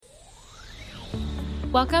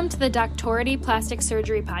Welcome to the Doctority Plastic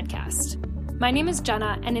Surgery Podcast. My name is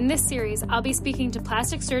Jenna, and in this series, I'll be speaking to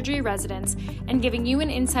plastic surgery residents and giving you an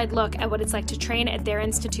inside look at what it's like to train at their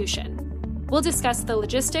institution. We'll discuss the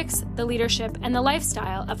logistics, the leadership, and the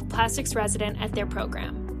lifestyle of a plastics resident at their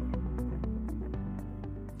program.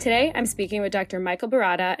 Today, I'm speaking with Dr. Michael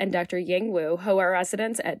Barada and Dr. Ying Wu, who are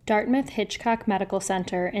residents at Dartmouth-Hitchcock Medical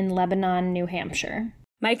Center in Lebanon, New Hampshire.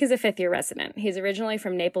 Mike is a fifth-year resident. He's originally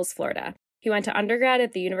from Naples, Florida. He went to undergrad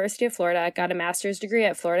at the University of Florida, got a master's degree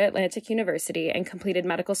at Florida Atlantic University, and completed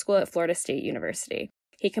medical school at Florida State University.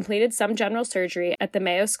 He completed some general surgery at the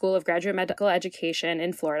Mayo School of Graduate Medical Education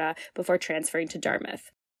in Florida before transferring to Dartmouth.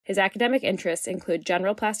 His academic interests include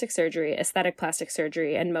general plastic surgery, aesthetic plastic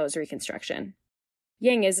surgery, and Mohs reconstruction.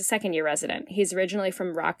 Ying is a second-year resident. He's originally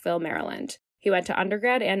from Rockville, Maryland. He went to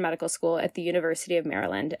undergrad and medical school at the University of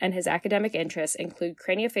Maryland, and his academic interests include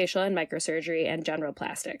craniofacial and microsurgery and general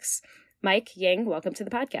plastics. Mike, Ying, welcome to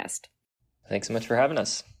the podcast. Thanks so much for having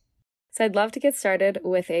us. So I'd love to get started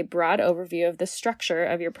with a broad overview of the structure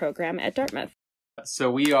of your program at Dartmouth.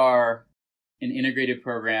 So we are an integrated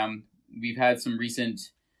program. We've had some recent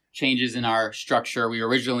changes in our structure. We were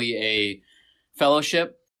originally a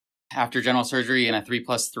fellowship after general surgery and a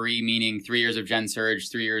 3+3, meaning 3 years of gen surg,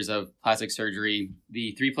 3 years of plastic surgery.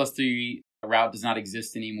 The 3+3 route does not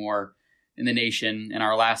exist anymore in the nation, and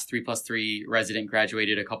our last 3+3 resident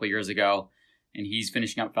graduated a couple years ago, and he's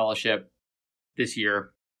finishing up fellowship this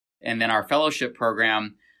year. And then our fellowship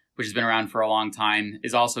program, which has been around for a long time,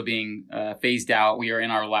 is also being phased out. We are in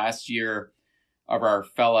our last year of our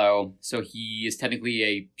fellow, so he is technically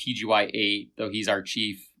a PGY 8, though he's our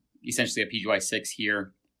chief, essentially a PGY 6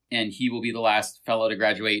 here, and he will be the last fellow to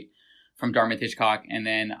graduate from Dartmouth-Hitchcock, and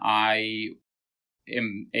then I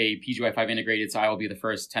am a PGY 5 integrated, so I will be the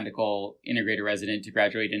first technical integrated resident to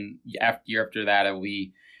graduate, and year after that, I will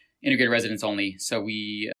be integrated residents only. So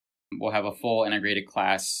we will have a full integrated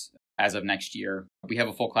class as of next year. We have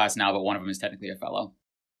a full class now, but one of them is technically a fellow.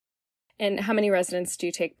 And how many residents do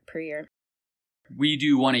you take per year? We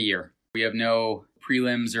do one a year. We have no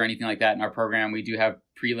prelims or anything like that in our program. We do have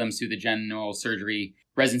prelims through the general surgery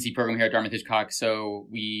residency program here at Dartmouth-Hitchcock, so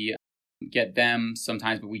we get them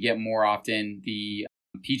sometimes, but we get more often the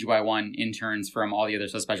PGY1 interns from all the other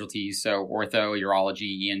subspecialties. So ortho,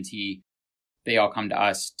 urology, ENT, they all come to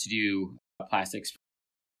us to do plastics.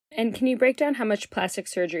 And can you break down how much plastic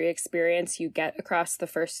surgery experience you get across the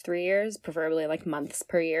first 3 years, preferably like months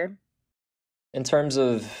per year? In terms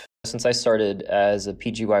of, since I started as a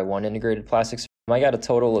PGY1 integrated plastics, I got a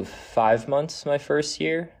total of 5 months my first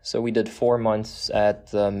year. So we did 4 months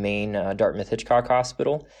at the main Dartmouth-Hitchcock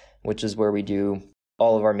Hospital, which is where we do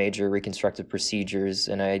all of our major reconstructive procedures.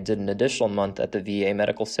 And I did an additional month at the VA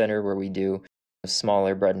Medical Center where we do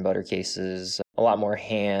smaller bread and butter cases, a lot more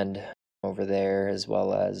hand over there, as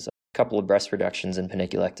well as a couple of breast reductions and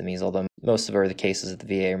paniculectomies, although most of the cases at the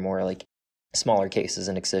VA are more like smaller cases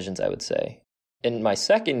and excisions, I would say. In my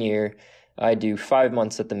second year, I do 5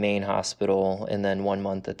 months at the main hospital and then 1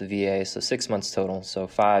 month at the VA, so 6 months total, so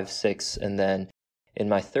 5, 6, and then in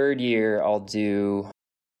my third year, I'll do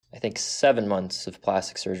I think 7 months of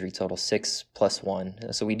plastic surgery total, 6 +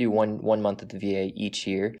 1. So we do one month at the VA each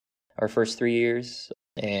year, our first 3 years,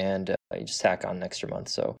 and you just tack on an extra month.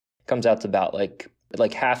 So it comes out to about like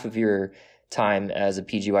half of your time as a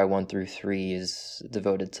PGY 1 through 3 is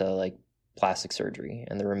devoted to like plastic surgery,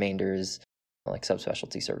 and the remainder is like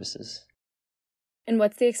subspecialty services. And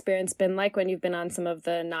what's the experience been like when you've been on some of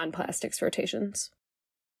the non-plastics rotations?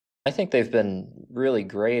 I think they've been really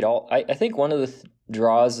great. I think one of the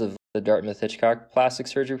draws of the Dartmouth-Hitchcock plastic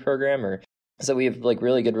surgery program is that we have like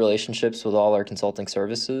really good relationships with all our consulting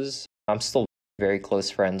services. I'm still very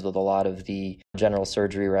close friends with a lot of the general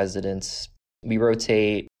surgery residents. We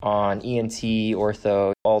rotate on ENT,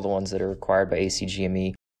 ortho, all the ones that are required by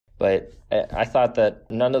ACGME. But I thought that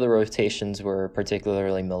none of the rotations were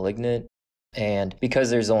particularly malignant. And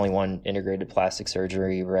because there's only one integrated plastic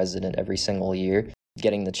surgery resident every single year,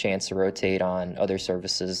 getting the chance to rotate on other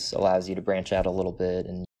services allows you to branch out a little bit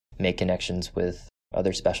and make connections with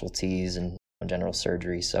other specialties and general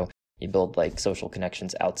surgery. So you build like social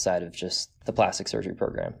connections outside of just the plastic surgery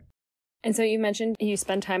program. And so you mentioned you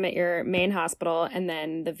spend time at your main hospital and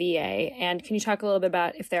then the VA. And can you talk a little bit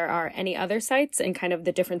about if there are any other sites and kind of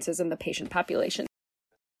the differences in the patient population?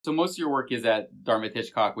 So most of your work is at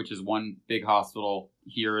Dartmouth-Hitchcock, which is one big hospital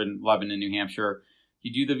here in Lebanon, New Hampshire.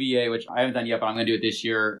 You do the VA, which I haven't done yet, but I'm going to do it this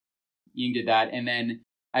year. Ying did that. And then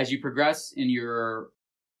as you progress in your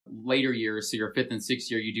later years, so your 5th and 6th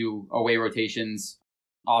year, you do away rotations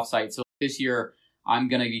offsite. So this year, I'm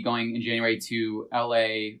going to be going in January to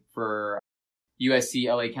LA for USC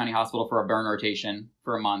LA County Hospital for a burn rotation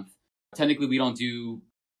for a month. Technically, we don't do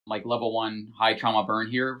like level 1 high trauma burn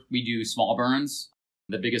here. We do small burns.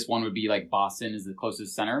 The biggest one would be like Boston is the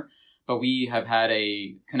closest center. But we have had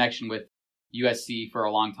a connection with USC for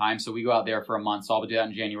a long time. So we go out there for a month. So I'll do that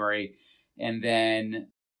in January. And then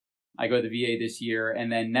I go to the VA this year.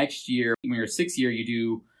 And then next year, when you're 6th year, you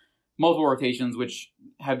do multiple rotations, which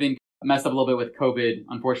have been messed up a little bit with COVID,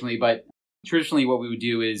 unfortunately. But traditionally, what we would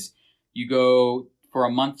do is you go for a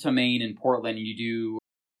month to Maine in Portland. And you do,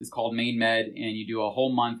 it's called Maine Med. And you do a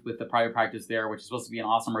whole month with the private practice there, which is supposed to be an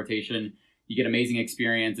awesome rotation. You get amazing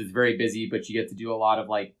experience. It's very busy, but you get to do a lot of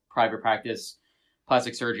like private practice,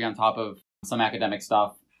 plastic surgery on top of some academic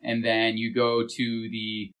stuff. And then you go to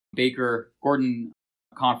the Baker Gordon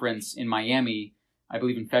conference in Miami, I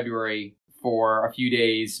believe in February, for a few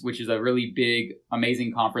days, which is a really big,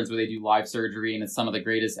 amazing conference where they do live surgery. And it's some of the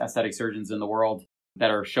greatest aesthetic surgeons in the world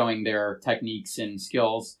that are showing their techniques and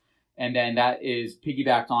skills. And then that is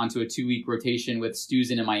piggybacked onto a 2-week rotation with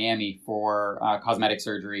Stuzen in Miami for cosmetic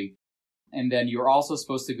surgery. And then you're also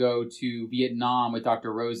supposed to go to Vietnam with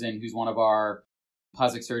Dr. Rosen, who's one of our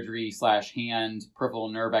plastic surgery / hand peripheral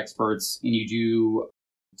nerve experts. And you do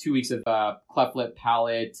 2 weeks of cleft lip,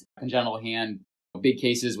 palate, congenital hand, big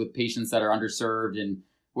cases with patients that are underserved and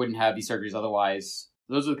wouldn't have these surgeries otherwise.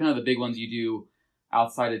 Those are kind of the big ones you do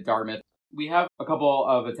outside of Dartmouth. We have a couple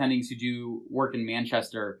of attendings who do work in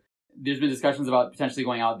Manchester. There's been discussions about potentially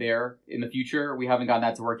going out there in the future. We haven't gotten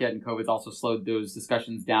that to work yet, and COVID's also slowed those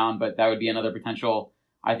discussions down, but that would be another potential,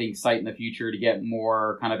 I think, site in the future to get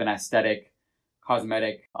more kind of an aesthetic,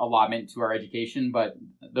 cosmetic allotment to our education. But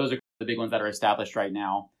those are the big ones that are established right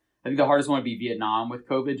now. I think the hardest one would be Vietnam with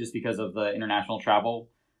COVID, just because of the international travel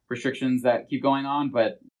restrictions that keep going on.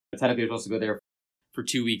 But technically, we're supposed to go there for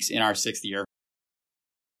 2 weeks in our 6th year.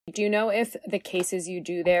 Do you know if the cases you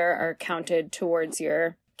do there are counted towards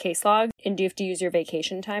your case log? And do you have to use your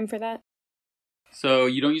vacation time for that? So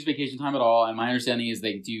you don't use vacation time at all. And my understanding is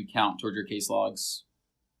they do count towards your case logs.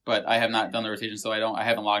 But I have not done the rotation, so I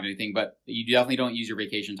haven't logged anything. But you definitely don't use your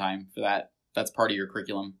vacation time for that. That's part of your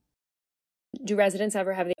curriculum. Do residents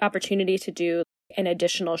ever have the opportunity to do an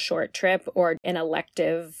additional short trip or an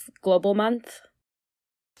elective global month?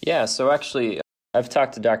 Yeah, so actually, I've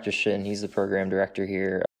talked to Dr. Shin, he's the program director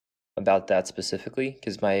here, about that specifically,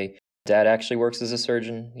 because my dad actually works as a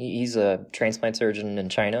surgeon. He's a transplant surgeon in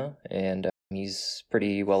China, and he's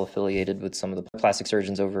pretty well affiliated with some of the plastic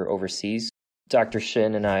surgeons overseas. Dr.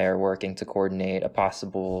 Shin and I are working to coordinate a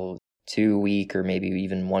possible 2-week or maybe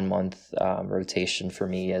even 1 month rotation for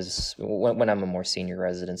me as when I'm a more senior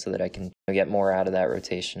resident, so that I can get more out of that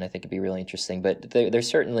rotation. I think it'd be really interesting. But there's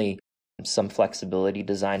certainly some flexibility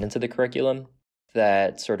designed into the curriculum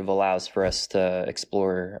that sort of allows for us to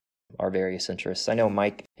explore our various interests. I know,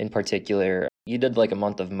 Mike, in particular, you did like a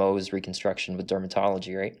month of Mohs reconstruction with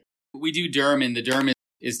dermatology, right? We do derm, and the derm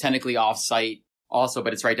is technically off-site also,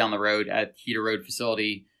 but it's right down the road at Heater Road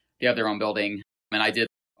facility. They have their own building. And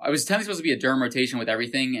I was technically supposed to be a derm rotation with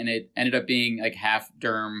everything, and it ended up being like half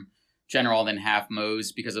derm general, then half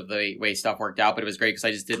Mohs because of the way stuff worked out. But it was great because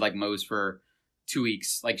I just did like Mohs for 2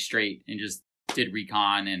 weeks, like straight, and just did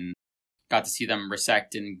recon and got to see them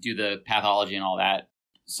resect and do the pathology and all that.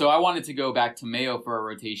 So I wanted to go back to Mayo for a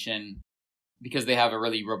rotation because they have a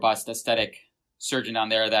really robust aesthetic surgeon down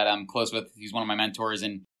there that I'm close with. He's one of my mentors.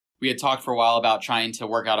 And we had talked for a while about trying to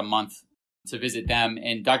work out a month to visit them.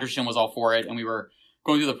 And Dr. Shin was all for it. And we were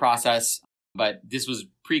going through the process. But this was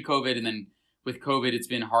pre-COVID. And then with COVID, it's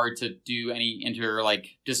been hard to do any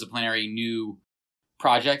disciplinary new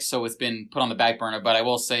projects. So it's been put on the back burner. But I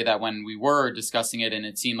will say that when we were discussing it and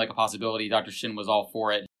it seemed like a possibility, Dr. Shin was all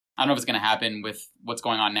for it. I don't know if it's going to happen with what's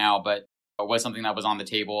going on now, but it was something that was on the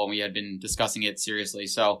table and we had been discussing it seriously.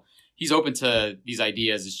 So he's open to these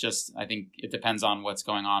ideas. It's just, I think it depends on what's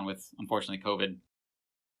going on with, unfortunately, COVID.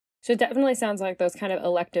 So it definitely sounds like those kind of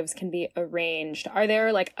electives can be arranged. Are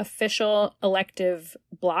there like official elective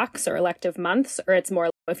blocks or elective months, or it's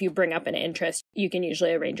more if you bring up an interest, you can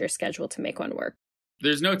usually arrange your schedule to make one work?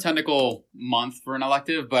 There's no technical month for an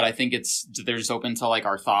elective, but I think they're just open to like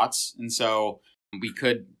our thoughts. And so we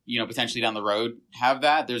could, potentially down the road have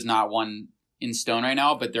that. There's not one in stone right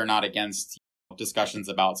now, but they're not against discussions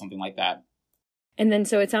about something like that. And then,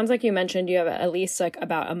 so it sounds like you mentioned you have at least like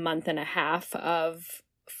about a month and a half of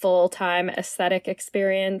full-time aesthetic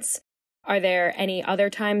experience. Are there any other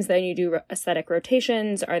times that you do aesthetic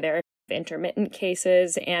rotations? Are there intermittent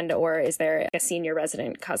cases, and or is there a senior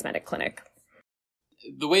resident cosmetic clinic?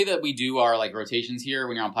 The way that we do our rotations here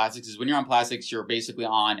when you're on plastics is when you're on plastics, you're basically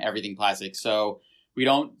on everything plastic. So we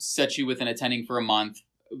don't set you with an attending for a month.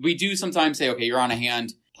 We do sometimes say, okay, you're on a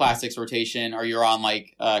hand plastics rotation, or you're on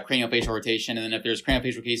like craniofacial rotation. And then if there's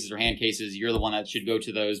craniofacial cases or hand cases, you're the one that should go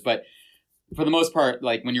to those. But for the most part,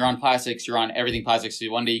 like when you're on plastics, you're on everything plastics. So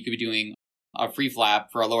one day you could be doing a free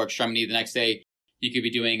flap for a lower extremity. The next day you could be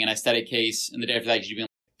doing an aesthetic case. And the day after that, you should be doing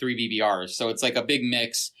 3 BBRs. So it's like a big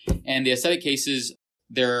mix. And the aesthetic cases,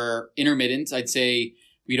 they're intermittent. I'd say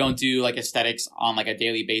we don't do like aesthetics on like a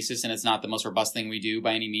daily basis, and it's not the most robust thing we do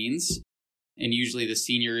by any means. And usually the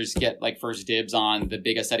seniors get like first dibs on the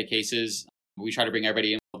big aesthetic cases. We try to bring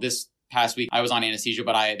everybody in. This past week, I was on anesthesia,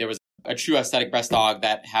 but there was a true aesthetic breast dog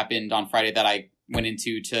that happened on Friday that I went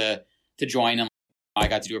into to join. And I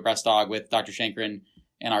got to do a breast dog with Dr. Shankran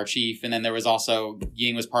and our chief. And then there was also,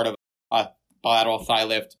 Ying was part of a bilateral thigh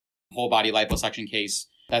lift, whole body liposuction case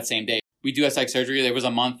that same day. We do aesthetic surgery. There was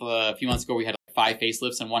a few months ago, we had 5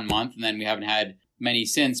 facelifts in 1 month, and then we haven't had many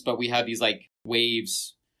since, but we have these like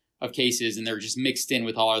waves of cases, and they're just mixed in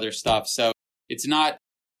with all other stuff. So it's not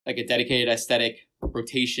like a dedicated aesthetic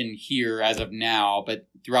rotation here as of now, but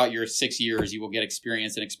throughout your 6 years, you will get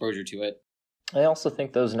experience and exposure to it. I also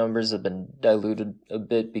think those numbers have been diluted a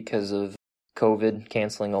bit because of COVID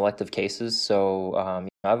canceling elective cases. So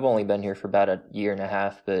I've only been here for about a year and a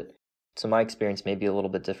half, but so my experience may be a little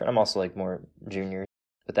bit different. I'm also like more junior.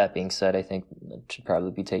 But that being said, I think it should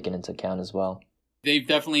probably be taken into account as well. They've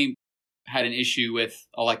definitely had an issue with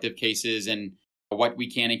elective cases and what we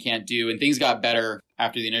can and can't do. And things got better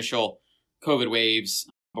after the initial COVID waves,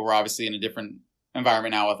 but we're obviously in a different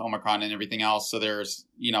environment now with Omicron and everything else. So there's,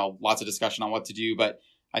 lots of discussion on what to do, but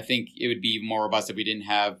I think it would be more robust if we didn't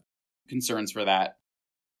have concerns for that.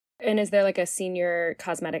 And is there like a senior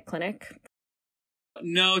cosmetic clinic?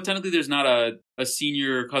 No, technically there's not a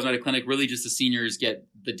senior cosmetic clinic. Really just the seniors get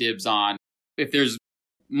the dibs on. If there's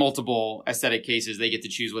multiple aesthetic cases, they get to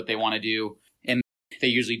choose what they want to do. And they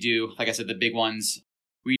usually do, like I said, the big ones.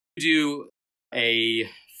 We do a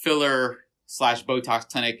filler/Botox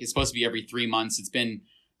clinic. It's supposed to be every 3 months. It's been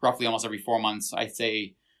roughly almost every 4 months, I'd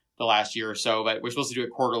say the last year or so. But we're supposed to do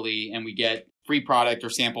it quarterly, and we get free product or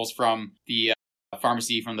samples from the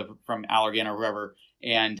pharmacy, from Allergan or whoever,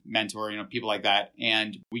 and Mentor, people like that.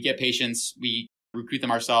 And we get patients, we recruit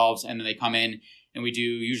them ourselves, and then they come in, and we do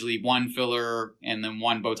usually 1 filler and then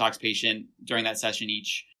 1 Botox patient during that session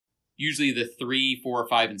each. Usually the 3, 4,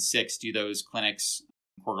 5, and 6 do those clinics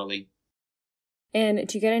quarterly. And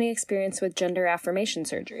do you get any experience with gender affirmation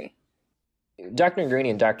surgery? Dr. Negrini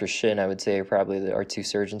and Dr. Shin, I would say, are probably our 2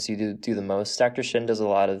 surgeons who do the most. Dr. Shin does a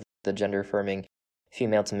lot of the gender-affirming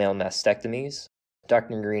female-to-male mastectomies.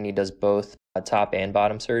 Dr. Negrini does both top and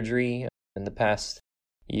bottom surgery in the past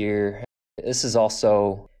year. This is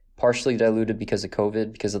also partially diluted because of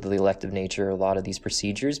COVID, because of the elective nature of a lot of these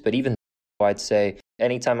procedures. But even though I'd say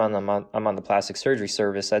anytime I'm on the plastic surgery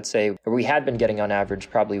service, I'd say we had been getting on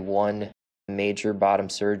average probably 1 major bottom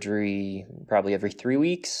surgery probably every 3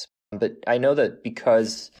 weeks. But I know that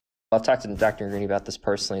because I've talked to Dr. Negrini about this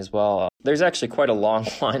personally as well. There's actually quite a long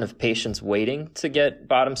line of patients waiting to get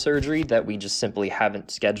bottom surgery that we just simply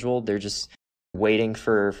haven't scheduled. They're just waiting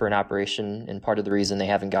for an operation, and part of the reason they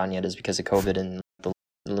haven't gone yet is because of COVID and the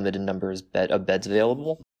limited numbers of beds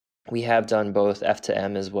available. We have done both F to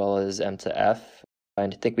M as well as M to F. I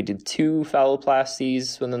think we did 2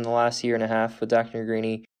 phalloplasties within the last year and a half with Dr.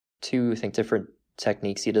 Negrini. 2, I think, different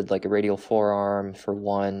techniques. He did like a radial forearm for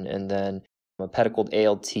 1, and then a pedicled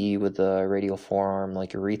ALT with a radial forearm,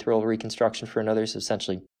 like urethral reconstruction for another. So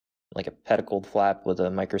essentially like a pedicled flap with a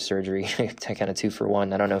microsurgery, kind of 2 for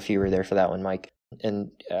 1. I don't know if you were there for that one, Mike.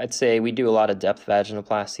 And I'd say we do a lot of depth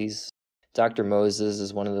vaginoplasties. Dr. Moses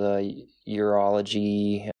is one of the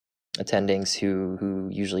urology attendings who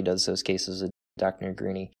usually does those cases with Dr.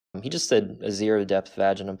 Negrini. He just did a 0 depth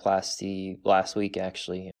vaginoplasty last week,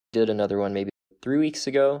 actually. Did another one maybe 3 weeks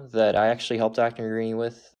ago that I actually helped Dr. Negrini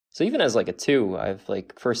with. So even as like a 2, I've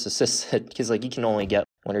like first assisted, because like you can only get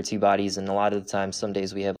 1 or 2 bodies, and a lot of the time, some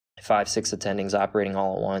days we have 5, 6 attendings operating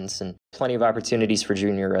all at once, and plenty of opportunities for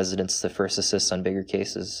junior residents to first assist on bigger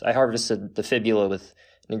cases. I harvested the fibula with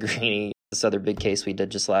Negrini, this other big case we did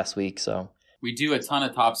just last week. So we do a ton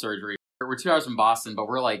of top surgery. We're 2 hours from Boston, but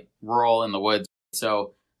we're like rural in the woods.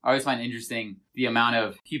 So I always find it interesting the amount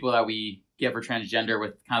of people that we get for transgender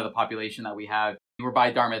with kind of the population that we have. We're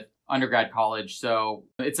by Dartmouth undergrad college, so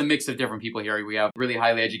it's a mix of different people here. We have really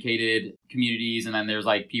highly educated communities, and then there's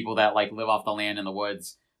like people that like live off the land in the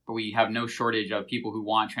woods. But we have no shortage of people who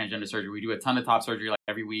want transgender surgery. We do a ton of top surgery like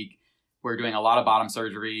every week. We're doing a lot of bottom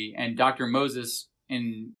surgery, and Dr. Moses,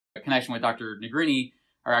 in connection with Dr. Negrini,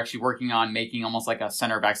 are actually working on making almost like a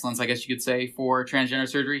center of excellence, I guess you could say, for transgender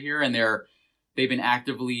surgery here. And they've been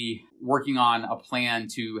actively working on a plan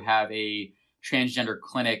to have a transgender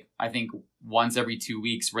clinic, I think once every 2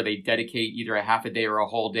 weeks, where they dedicate either a half a day or a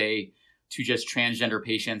whole day to just transgender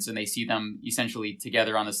patients, and they see them essentially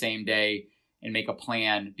together on the same day and make a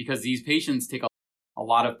plan, because these patients take a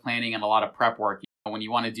lot of planning and a lot of prep work. When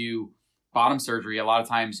you want to do bottom surgery, a lot of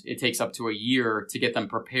times it takes up to a year to get them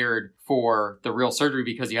prepared for the real surgery,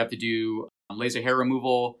 because you have to do laser hair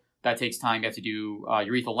removal. That takes time. You have to do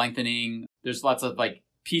urethral lengthening. There's lots of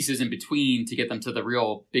pieces in between to get them to the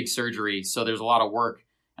real big surgery. So there's a lot of work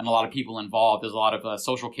and a lot of people involved. There's a lot of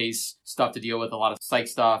social case stuff to deal with, a lot of psych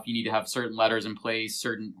stuff. You need to have certain letters in place,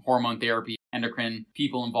 certain hormone therapy, endocrine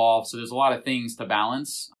people involved. So there's a lot of things to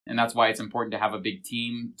balance. And that's why it's important to have a big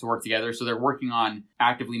team to work together. So they're working on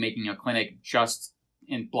actively making a clinic just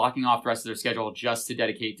and blocking off the rest of their schedule just to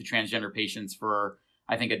dedicate to transgender patients for,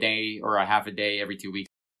 I think, a day or a half a day every 2 weeks.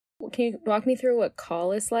 Can you walk me through what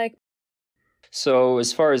call is like? So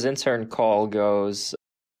as far as intern call goes,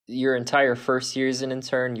 your entire first year as an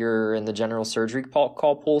intern, you're in the general surgery call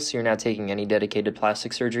pool, so you're not taking any dedicated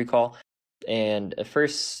plastic surgery call. And at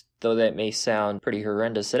first, though that may sound pretty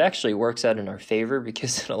horrendous, it actually works out in our favor,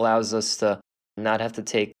 because it allows us to not have to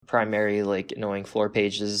take primary annoying floor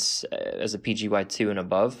pages as a PGY2 and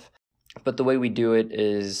above. But the way we do it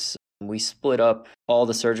is we split up all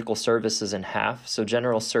the surgical services in half. So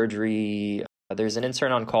general surgery, there's an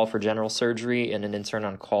intern on call for general surgery and an intern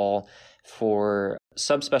on call for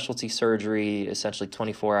subspecialty surgery, essentially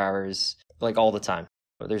 24 hours, all the time.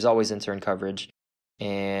 There's always intern coverage.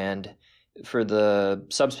 And for the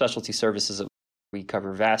subspecialty services, we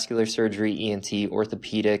cover vascular surgery, ENT,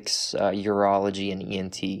 orthopedics, urology, and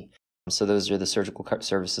ENT. So those are the surgical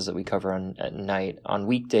services that we cover at night. On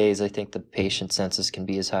weekdays, I think the patient census can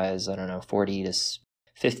be as high as, 40 to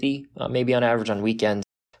 50, maybe on average. On weekends,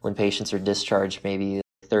 when patients are discharged, maybe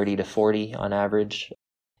 30 to 40 on average.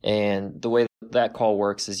 And the way that call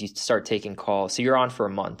works is you start taking call. So you're on for a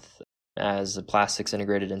month. As a plastics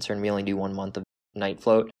integrated intern, we only do 1 month of night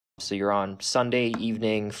float. So you're on Sunday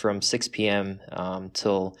evening from 6 p.m.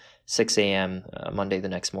 Till 6 a.m. Monday the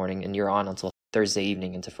next morning, and you're on until Thursday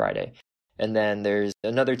evening into Friday. And then there's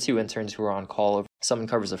another 2 interns who are on call. Someone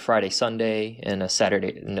covers a Friday, Sunday, and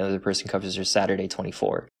another person covers your Saturday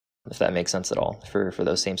 24, if that makes sense at all, for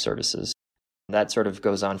those same services. That sort of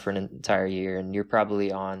goes on for an entire year, and you're probably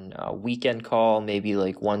on a weekend call, maybe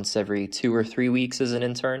once every 2 or 3 weeks as an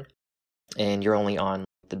intern, and you're only on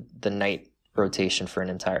the night rotation for an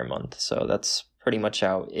entire month. So that's pretty much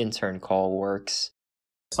how intern call works.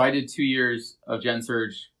 So I did 2 years of Gen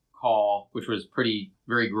Surg call, which was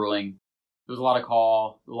very grueling. There was a lot of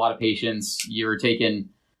call, a lot of patients. You were taking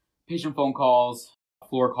patient phone calls,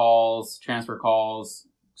 floor calls, transfer calls,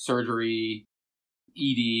 surgery,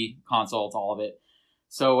 ED, consults, all of it.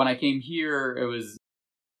 So when I came here, it was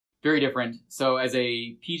very different. So as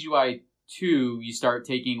a PGY2, you start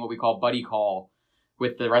taking what we call buddy call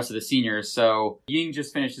with the rest of the seniors. So Ying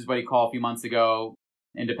just finished his buddy call a few months ago.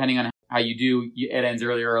 And depending on how you do, it ends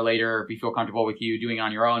earlier or later if you feel comfortable with you doing it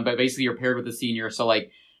on your own. But basically you're paired with a senior. So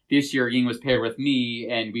this year, Ying was paired with me,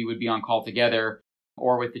 and we would be on call together,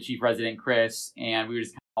 or with the chief resident, Chris, and we would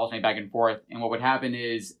just kind of alternate back and forth. And what would happen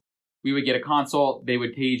is we would get a consult. They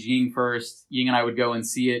would page Ying first. Ying and I would go and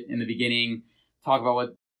see it in the beginning, talk about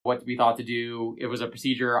what we thought to do. If it was a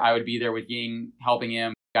procedure, I would be there with Ying, helping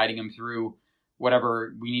him, guiding him through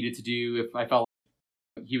whatever we needed to do. If I felt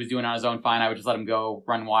he was doing it on his own, fine, I would just let him go,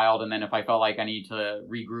 run wild. And then if I felt like I need to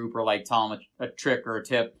regroup or tell him a trick or a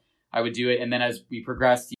tip, I would do it. And then as we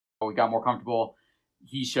progressed, we got more comfortable.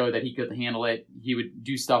 He showed that he could handle it. He would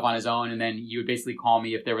do stuff on his own. And then he would basically call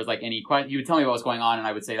me if there was any question. He would tell me what was going on, and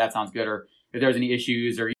I would say, that sounds good. Or if there was any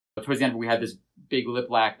issues, or towards the end, we had this big lip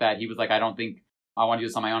lack that he was like, I don't think I want to do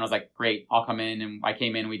this on my own. I was like, great, I'll come in. And I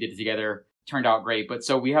came in, we did it together. Turned out great. But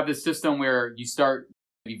so we have this system where you start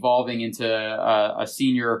evolving into a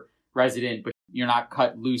senior resident, but you're not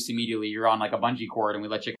cut loose immediately. You're on a bungee cord, and we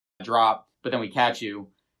let you drop, but then we catch you.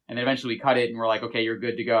 And then eventually we cut it, and we're like, okay, you're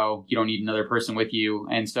good to go. You don't need another person with you.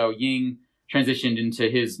 And so Ying transitioned into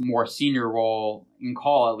his more senior role in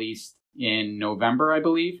call, at least in November, I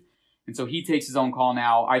believe. And so he takes his own call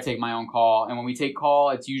now. I take my own call. And when we take call,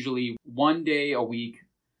 it's usually 1 day a week,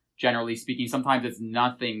 generally speaking. Sometimes it's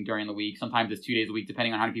nothing during the week. Sometimes it's 2 days a week,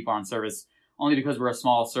 depending on how many people are on service. Only because we're a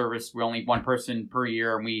small service, we're only 1 person per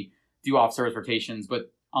year, and we do off-service rotations.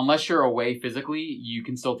 But unless you're away physically, you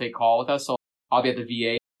can still take call with us. So I'll be at the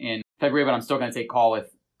VA in February, but I'm still going to take call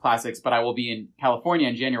with plastics. But I will be in California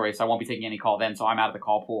in January, so I won't be taking any call then. So I'm out of the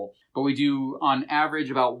call pool. But we do, on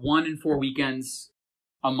average, about 1 in 4 weekends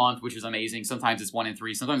a month, which is amazing. Sometimes it's 1 in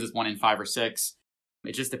 3. Sometimes it's 1 in 5 or 6.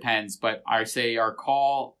 It just depends. But I say our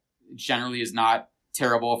call generally is not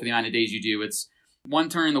terrible for the amount of days you do. It's one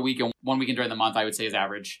turn in the week and one weekend during the month, I would say, is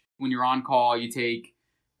average. When you're on call, you take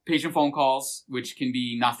patient phone calls, which can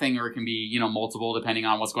be nothing or it can be, multiple depending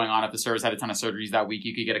on what's going on. If the service had a ton of surgeries that week,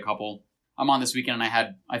 you could get a couple. I'm on this weekend and I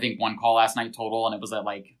had, I think, one call last night total, and it was at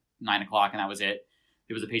like 9 o'clock and that was it.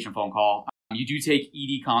 It was a patient phone call. You do take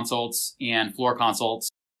ED consults and floor consults.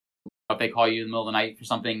 If they call you in the middle of the night for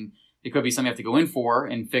something, it could be something you have to go in for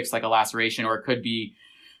and fix, like a laceration, or it could be,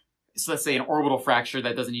 so let's say, an orbital fracture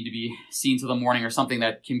that doesn't need to be seen till the morning, or something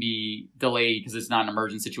that can be delayed because it's not an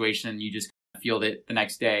emergent situation. You just field it the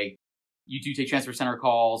next day. You do take transfer center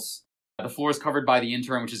calls. The floor is covered by the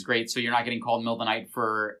intern, which is great. So you're not getting called in the middle of the night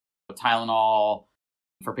for Tylenol,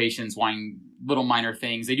 for patients wanting little minor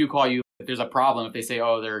things. They do call you if there's a problem. If they say,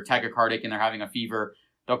 oh, they're tachycardic and they're having a fever,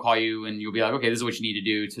 they'll call you and you'll be like, okay, this is what you need to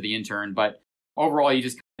do, to the intern. But overall, you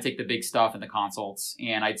just take the big stuff and the consults.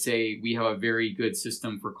 And I'd say we have a very good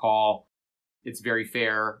system for call. It's very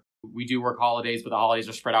fair. We do work holidays, but the holidays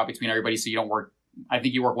are spread out between everybody. So you don't work, I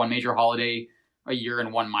think you work one major holiday a year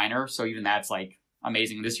and one minor. So even that's like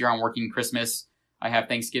amazing. This year I'm working Christmas. I have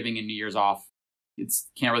Thanksgiving and New Year's off.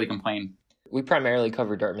 Can't really complain. We primarily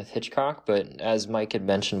cover Dartmouth-Hitchcock, but as Mike had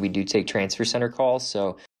mentioned, we do take transfer center calls.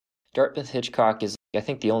 So Dartmouth-Hitchcock is, I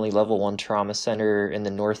think, the only level 1 trauma center in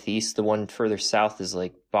the Northeast. The one further south is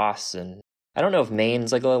like Boston. I don't know if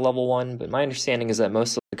Maine's like a level 1, but my understanding is that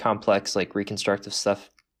most of the complex, like reconstructive stuff,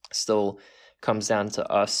 still comes down to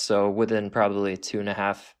us. So within probably a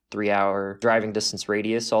 2.5, 3 hour driving distance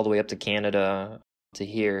radius all the way up to Canada to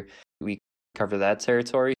here, we cover that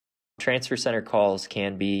territory. Transfer center calls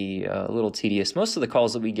can be a little tedious. Most of the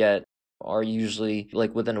calls that we get are usually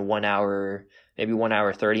like within a 1 hour, maybe 1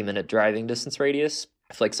 hour, 30-minute driving distance radius.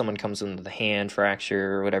 If like someone comes in with a hand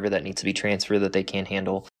fracture or whatever that needs to be transferred that they can't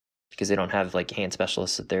handle because they don't have like hand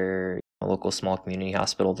specialists at their local small community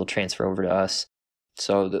hospital, they'll transfer over to us.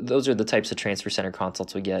 So those are the types of transfer center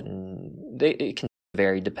consults we get, and it can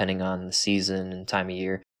vary depending on the season and time of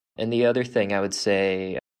year. And the other thing I would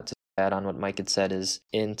say, to add on what Mike had said, is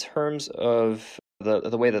in terms of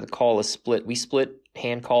the way that the call is split, we split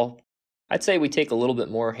hand call. I'd say we take a little bit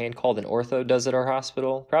more hand call than ortho does at our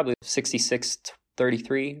hospital, probably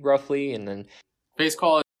 66-33 roughly. And then face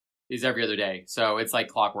call is every other day. So it's like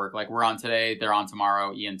clockwork. Like we're on today, they're on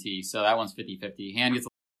tomorrow, ENT. So that one's 50-50. Hand gets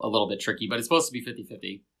a little bit tricky, but it's supposed to be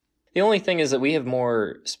 50-50. The only thing is that we have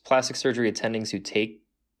more plastic surgery attendings who take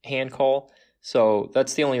hand call. So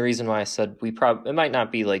that's the only reason why I said it might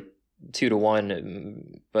not be like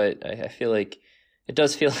 2-1, but I feel like it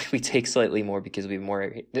does feel like we take slightly more because we have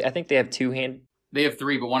more. I think they have 2 hand. They have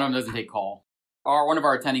 3, but one of them doesn't take call. One of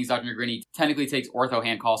our attendings, Dr. Negrini, technically takes ortho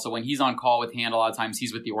hand call. So when he's on call with hand, a lot of times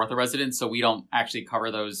he's with the ortho residents. So we don't actually cover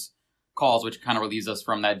those calls, which kind of relieves us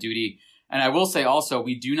from that duty. And I will say also,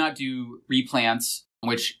 we do not do replants,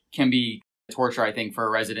 which can be torture, I think, for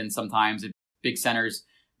residents sometimes at big centers.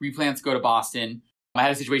 Replants go to Boston. I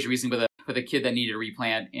had a situation recently with a kid that needed a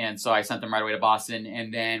replant, and so I sent them right away to Boston.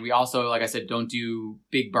 And then we also, like I said, don't do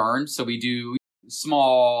big burns. So we do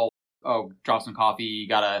small, drop some coffee,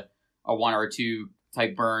 got a 1 or 2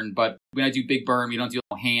 type burn. But when I do big burn, we don't do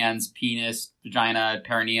hands, penis, vagina,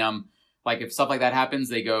 perineum. Like if stuff like that happens,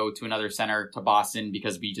 they go to another center to Boston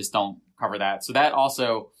because we just don't cover that. So that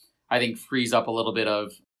also, I think, frees up a little bit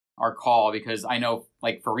of our call, because I know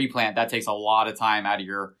like for replant, that takes a lot of time out of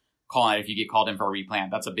your call night if you get called in for a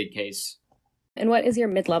replant. That's a big case. And what is your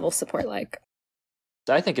mid-level support like?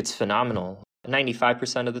 I think it's phenomenal.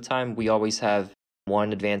 95% of the time, we always have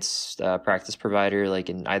one advanced practice provider, like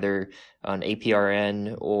in either an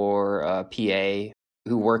APRN or a PA,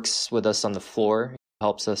 who works with us on the floor,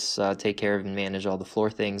 helps us take care of and manage all the floor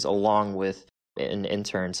things, along with an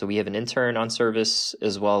intern. So we have an intern on service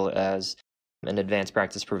as well as an advanced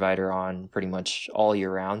practice provider on pretty much all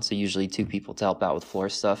year round. So usually 2 people to help out with floor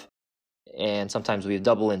stuff. And sometimes we have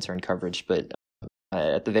double intern coverage, but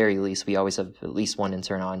at the very least, we always have at least one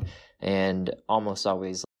intern on, and almost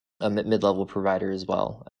always a mid-level provider as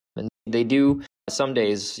well. And they do, some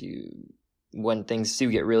days, when things do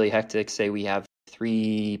get really hectic, say we have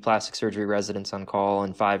 3 plastic surgery residents on call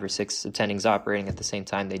and 5 or 6 attendings operating at the same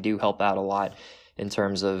time, they do help out a lot in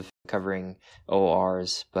terms of covering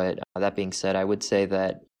ORs. But that being said, I would say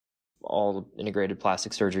that all integrated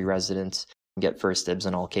plastic surgery residents get first dibs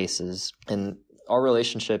in all cases. And our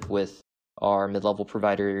relationship with our mid-level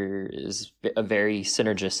provider is a very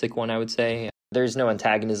synergistic one, I would say. There's no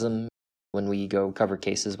antagonism when we go cover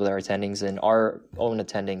cases with our attendings, and our own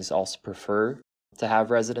attendings also prefer to have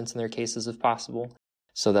residents in their cases if possible.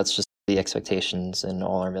 So that's just the expectations, and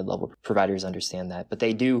all our mid-level providers understand that. But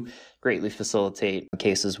they do greatly facilitate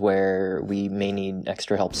cases where we may need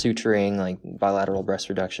extra help suturing, like bilateral breast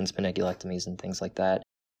reductions, paniculectomies, and things like that.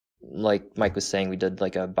 Like Mike was saying, we did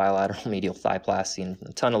like a bilateral medial thighplasty and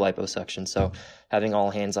a ton of liposuction. So having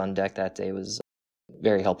all hands on deck that day was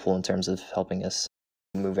very helpful in terms of helping us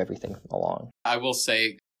move everything along. I will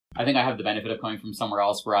say, I think I have the benefit of coming from somewhere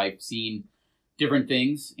else where I've seen different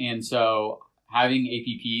things. And so having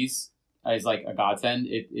APPs is like a godsend.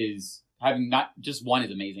 It is having not just one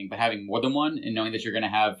is amazing, but having more than one and knowing that you're going to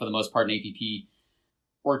have, for the most part, an APP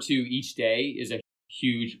or two each day is a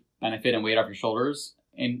huge benefit and weight off your shoulders.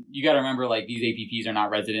 And you got to remember, like, these APPs are not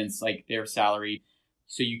residents, like they're salaried.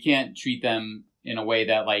 So you can't treat them in a way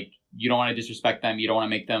that, like, you don't want to disrespect them. You don't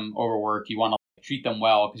want to make them overwork. You want to treat them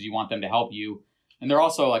well because you want them to help you. And they're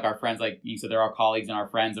also like our friends, like you said, they're our colleagues and our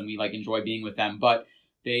friends, and we like enjoy being with them. But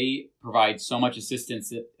they provide so much assistance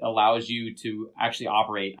that allows you to actually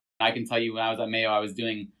operate. I can tell you, when I was at Mayo, I was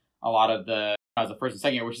doing a lot of I was the first and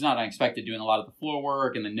second year, which is not unexpected, doing a lot of the floor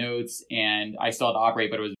work and the notes, and I still had to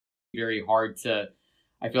operate, but it was very hard to,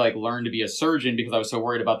 I feel like, learn to be a surgeon because I was so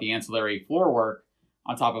worried about the ancillary floor work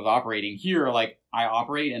on top of operating. Here, like, I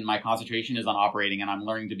operate and my concentration is on operating, and I'm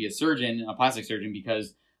learning to be a surgeon, a plastic surgeon,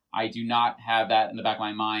 because I do not have that in the back of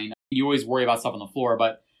my mind. You always worry about stuff on the floor,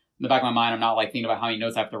 but in the back of my mind, I'm not like thinking about how many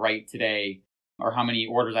notes I have to write today or how many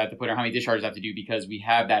orders I have to put or how many discharges I have to do, because we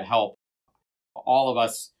have that help. All of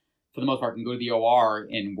us, for the most part, can go to the OR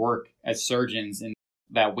and work as surgeons, and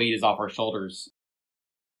that weight is off our shoulders.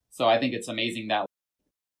 So I think it's amazing that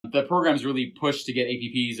the program's really pushed to get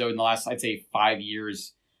APPs in the last, I'd say, 5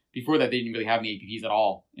 years. Before that, they didn't really have any APPs at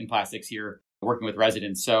all in plastics here, working with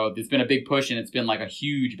residents. So there's been a big push, and it's been like a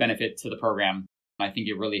huge benefit to the program. I think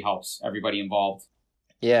it really helps everybody involved.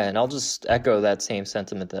 Yeah, and I'll just echo that same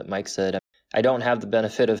sentiment that Mike said. I don't have the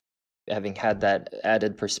benefit of having had that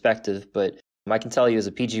added perspective, but I can tell you as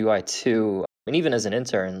a PGY2, and even as an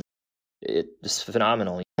intern, it's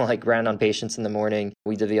phenomenal. Like, round on patients in the morning,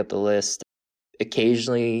 we divvy up the list.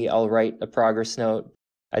 Occasionally, I'll write a progress note.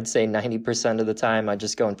 I'd say 90% of the time, I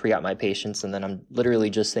just go and pre-op my patients, and then I'm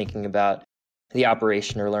literally just thinking about the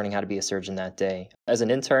operation or learning how to be a surgeon that day. As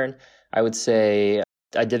an intern, I would say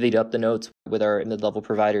I divvied up the notes with our mid-level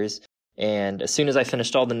providers, and as soon as I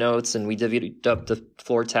finished all the notes and we divvied up the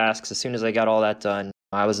floor tasks, as soon as I got all that done,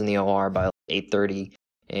 I was in the OR by 8:30,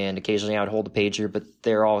 and occasionally I would hold a pager, but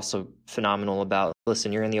they're also phenomenal about,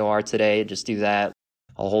 listen, you're in the OR today, just do that.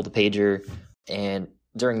 I'll hold a pager, and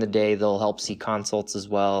during the day, they'll help see consults as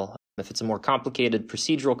well. If it's a more complicated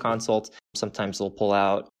procedural consult, sometimes they'll pull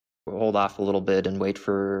out, hold off a little bit, and wait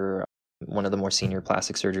for one of the more senior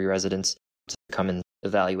plastic surgery residents to come and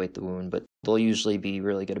evaluate the wound. But they'll usually be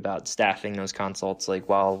really good about staffing those consults, like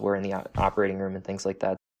while we're in the operating room and things like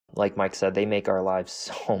that. Like Mike said, they make our lives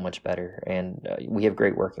so much better, and we have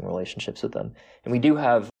great working relationships with them. And we do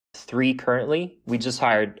have 3 currently. We just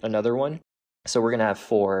hired another one. So we're going to have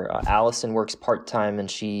 4. Allison works part-time,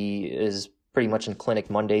 and she is pretty much in clinic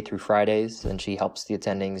Monday through Fridays, and she helps the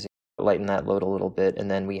attendings lighten that load a little bit.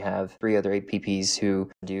 And then we have 3 other APPs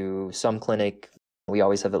who do some clinic. We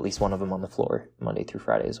always have at least one of them on the floor Monday through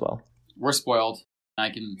Friday as well. We're spoiled.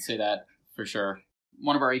 I can say that for sure.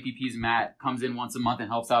 One of our APPs, Matt, comes in once a month and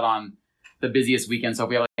helps out on the busiest weekend. So if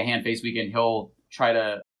we have like a hand-face weekend, he'll try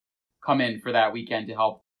to come in for that weekend to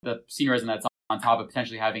help the senior resident that's on top of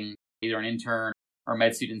potentially having either an intern or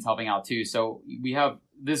med students helping out too. So we have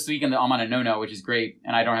this weekend I'm on a no-no, which is great,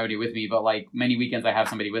 and I don't have any with me, but like many weekends I have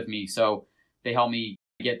somebody with me. So they help me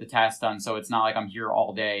get the task done. So it's not like I'm here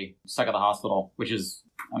all day stuck at the hospital, which is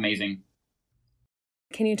amazing.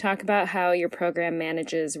 Can you talk about how your program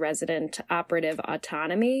manages resident operative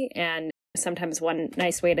autonomy? And sometimes one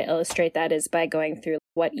nice way to illustrate that is by going through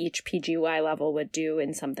what each PGY level would do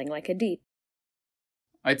in something like a DEEP.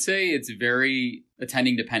 I'd say it's very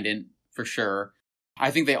attending dependent for sure.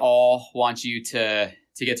 I think they all want you to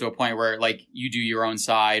get to a point where like you do your own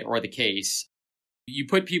side or the case. You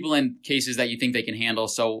put people in cases that you think they can handle.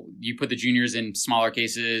 So you put the juniors in smaller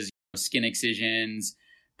cases, skin excisions,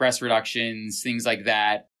 breast reductions, things like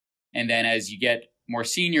that. And then as you get more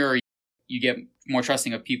senior, you get more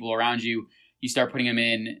trusting of people around you. You start putting them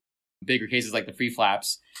in bigger cases like the free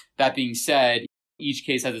flaps. That being said, each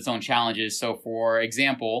case has its own challenges. So for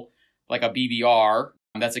example, like a BBR,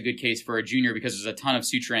 that's a good case for a junior because there's a ton of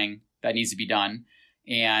suturing that needs to be done.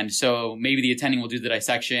 And so maybe the attending will do the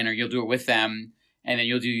dissection or you'll do it with them. And then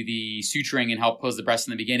you'll do the suturing and help close the breast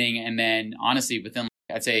in the beginning. And then honestly, within,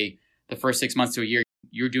 I'd say the first 6 months to a year,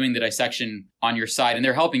 you're doing the dissection on your side and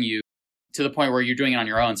they're helping you to the point where you're doing it on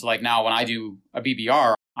your own. So like now when I do a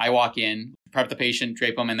BBR, I walk in, prep the patient,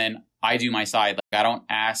 drape them, and then I do my side. Like, I don't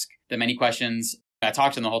ask them any questions. I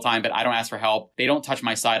talk to them the whole time, but I don't ask for help. They don't touch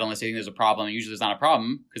my side unless they think there's a problem. And usually there's not a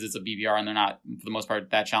problem because it's a BVR and they're not, for the most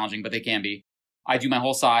part, that challenging, but they can be. I do my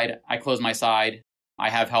whole side. I close my side. I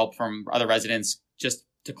have help from other residents just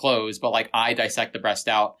to close, but like I dissect the breast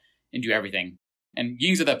out and do everything. And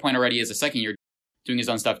Ying's at that point already as a second year doing his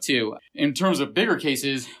own stuff too. In terms of bigger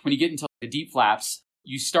cases, when you get into the deep flaps,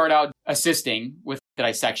 you start out assisting with the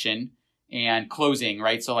dissection and closing,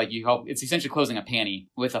 right? So like you help, it's essentially closing a panty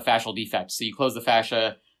with a fascial defect. So you close the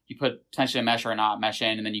fascia, you put potentially a mesh or not mesh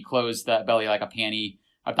in, and then you close the belly like a panty,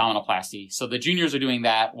 abdominoplasty. So the juniors are doing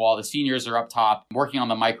that while the seniors are up top working on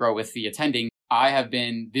the micro with the attending. I have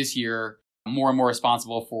been this year more and more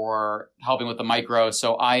responsible for helping with the micro.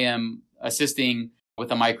 So I am assisting with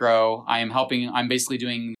the micro. I'm basically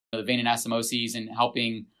doing the vein anastomoses and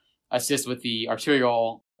helping assist with the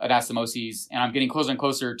arterial anastomoses. And I'm getting closer and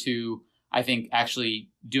closer to, I think, actually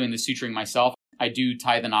doing the suturing myself. I do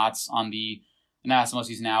tie the knots on the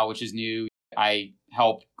anastomoses now, which is new. I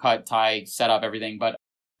help cut, tie, set up everything. But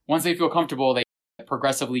once they feel comfortable, they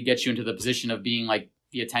progressively get you into the position of being like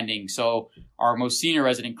the attending. So our most senior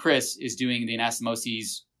resident, Chris, is doing the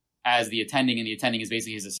anastomoses as the attending, and the attending is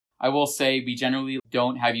basically his assistant. I will say we generally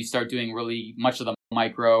don't have you start doing really much of the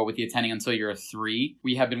micro with the attending until you're 3.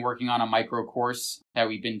 We have been working on a micro course that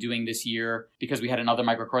we've been doing this year because we had another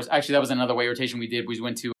micro course. Actually, that was another weight rotation we did. We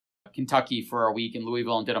went to Kentucky for a week in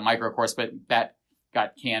Louisville and did a micro course, but that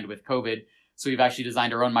got canned with COVID. So we've actually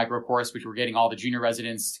designed our own micro course, which we're getting all the junior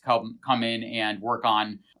residents to come in and work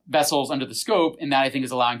on vessels under the scope. And that I think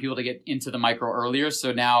is allowing people to get into the micro earlier.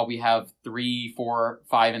 So now we have 3, 4,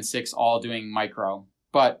 5, and 6 all doing micro.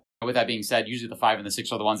 But with that being said, usually the 5 and the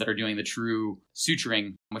 6 are the ones that are doing the true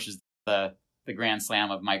suturing, which is the grand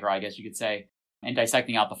slam of micro, I guess you could say, and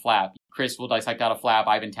dissecting out the flap. Chris will dissect out a flap.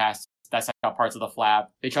 I've been tasked to dissect out parts of the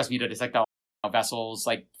flap. They trust me to dissect out vessels,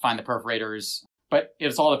 like find the perforators. But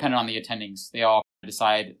it's all dependent on the attendings. They all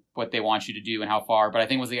decide what they want you to do and how far. But I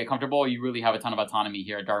think once they get comfortable, you really have a ton of autonomy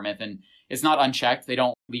here at Dartmouth. And it's not unchecked. They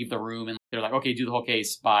don't leave the room and they're like, okay, do the whole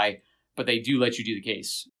case, bye. But they do let you do the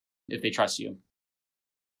case if they trust you.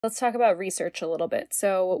 Let's talk about research a little bit.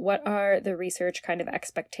 So what are the research kind of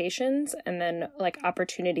expectations and then like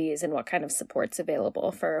opportunities and what kind of support's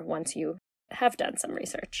available for once you have done some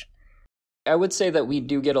research? I would say that we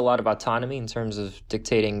do get a lot of autonomy in terms of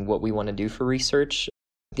dictating what we want to do for research.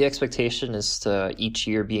 The expectation is to each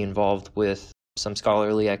year be involved with some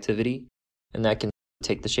scholarly activity, and that can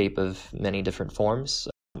take the shape of many different forms.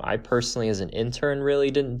 I personally, as an intern, really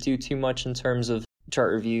didn't do too much in terms of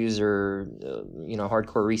chart reviews or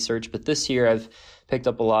hardcore research, but this year I've picked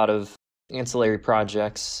up a lot of ancillary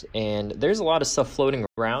projects, and there's a lot of stuff floating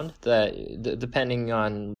around that, depending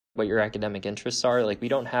on what your academic interests are, like we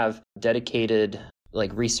don't have dedicated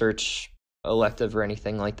like research elective or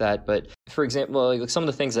anything like that. But for example, like some of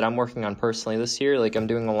the things that I'm working on personally this year, like I'm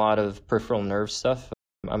doing a lot of peripheral nerve stuff.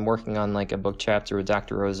 I'm working on like a book chapter with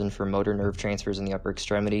Dr. Rosen for motor nerve transfers in the upper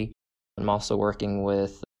extremity. I'm also working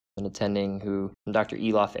with an attending Dr.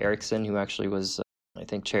 Elof Erickson, who actually was, I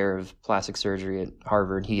think, chair of plastic surgery at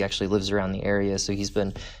Harvard. He actually lives around the area, so he's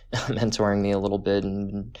been mentoring me a little bit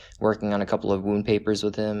and working on a couple of wound papers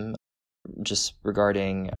with him, just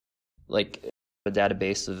regarding like a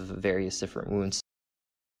database of various different wounds.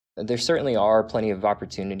 There certainly are plenty of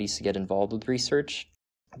opportunities to get involved with research,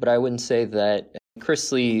 but I wouldn't say that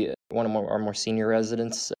Chris Lee, one of our more senior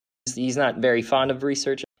residents, he's not very fond of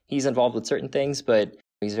research. He's involved with certain things, but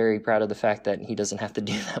he's very proud of the fact that he doesn't have to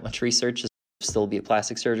do that much research to still be a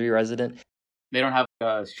plastic surgery resident. They don't have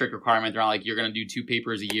a strict requirement around like you're going to do 2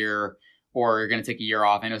 papers a year or you're going to take a year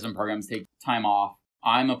off. I know some programs take time off.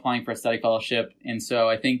 I'm applying for aesthetic fellowship, and so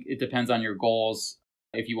I think it depends on your goals.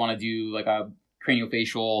 If you want to do like a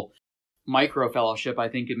craniofacial micro fellowship, I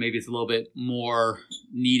think maybe it's a little bit more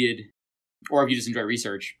needed, or if you just enjoy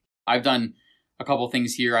research. I've done a couple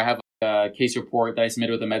things here. I have a case report that I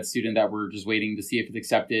submitted with a med student that we're just waiting to see if it's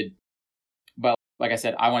accepted. But like I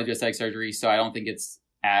said, I want to do aesthetic surgery, so I don't think it's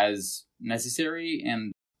as necessary,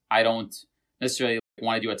 and I don't necessarily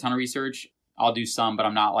want to do a ton of research. I'll do some, but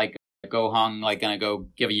I'm not like gonna go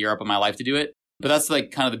give a year up of my life to do it. But that's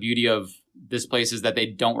like kind of the beauty of this place, is that they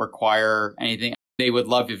don't require anything. They would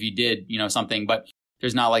love if you did, something, but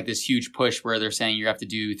there's not like this huge push where they're saying you have to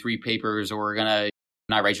do 3 papers or we're gonna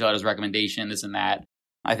not write you out as a recommendation, this and that.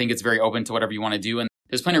 I think it's very open to whatever you want to do, and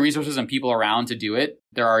there's plenty of resources and people around to do it.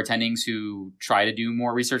 There are attendings who try to do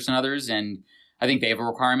more research than others, and I think they have a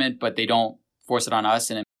requirement, but they don't force it on us,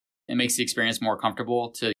 and it makes the experience more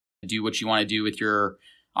comfortable to do what you want to do with your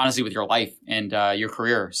life and your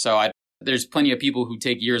career. So There's plenty of people who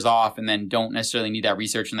take years off and then don't necessarily need that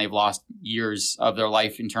research, and they've lost years of their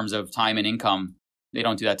life in terms of time and income. They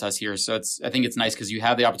don't do that to us here. So I think it's nice because you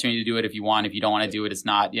have the opportunity to do it if you want. If you don't want to do it,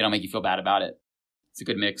 they don't make you feel bad about it. It's a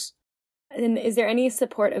good mix. And is there any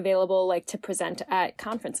support available, like to present at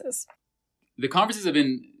conferences? The conferences have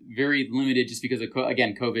been very limited just because of,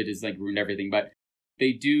 again, COVID has like ruined everything. But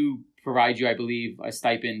they do provide you, I believe, a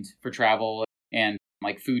stipend for travel and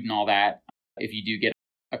like food and all that if you do get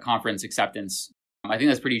a conference acceptance. I think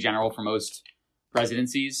that's pretty general for most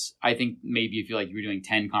residencies. I think maybe if you were doing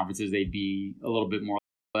 10 conferences, they'd be a little bit more.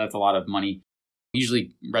 That's a lot of money.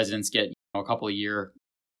 Usually residents get a couple a year,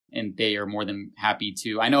 and they are more than happy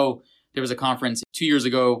to. I know there was a conference 2 years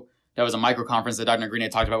ago that was a micro conference that Dr. Green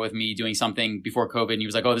had talked about with me doing something before COVID. And he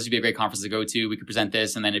was like, oh, this would be a great conference to go to. We could present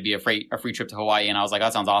this, and then it'd be a free trip to Hawaii. And I was like,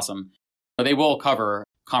 that sounds awesome. But they will cover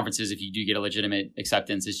conferences if you do get a legitimate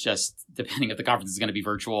acceptance. It's just depending if the conference is going to be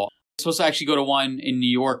virtual. I was supposed to actually go to one in New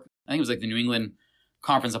York. I think it was like the New England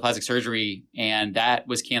Conference of Plastic Surgery, and that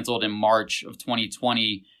was canceled in March of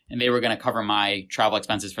 2020, and they were going to cover my travel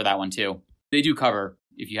expenses for that one too. They do cover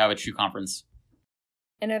if you have a true conference.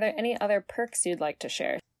 And are there any other perks you'd like to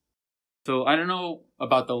share? So I don't know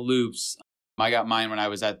about the loops. I got mine when I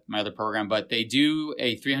was at my other program, but they do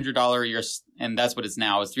a $300 a year, and that's what it's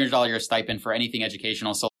now. It's $300 a year stipend for anything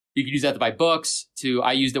educational. So you could use that to buy books.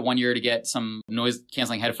 I used it one year to get some noise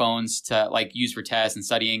canceling headphones to use for tests and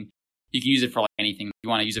studying. You can use it for anything. If you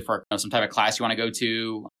want to use it for some type of class you want to go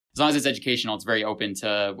to, as long as it's educational, it's very open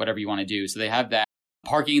to whatever you want to do. So they have that.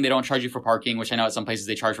 Parking, they don't charge you for parking, which I know at some places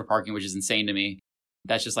they charge for parking, which is insane to me.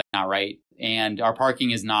 That's just not right. And our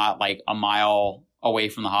parking is not a mile away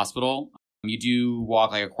from the hospital. You do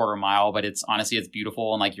walk a quarter mile, but it's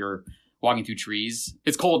beautiful, and you're walking through trees.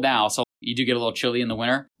 It's cold now, so you do get a little chilly in the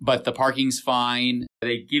winter, but the parking's fine.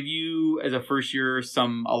 They give you, as a first year,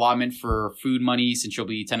 some allotment for food money since you'll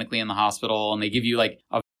be technically in the hospital, and they give you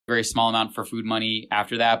a very small amount for food money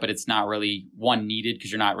after that, but it's not really, one, needed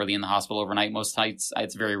because you're not really in the hospital overnight most nights.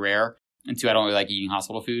 It's very rare. And two, I don't really like eating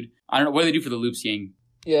hospital food. I don't know. What do they do for the loops, Ying?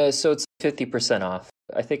 Yeah, so it's 50% off.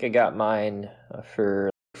 I think I got mine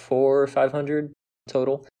for $400 or $500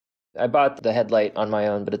 total. I bought the headlight on my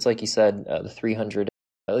own, but it's like you said, the $300.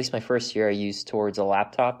 At least my first year I used towards a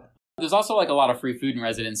laptop. There's also a lot of free food in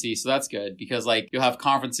residency, so that's good because you'll have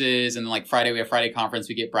conferences, and then Friday we have Friday conference,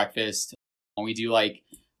 we get breakfast. When we do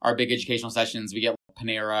our big educational sessions, we get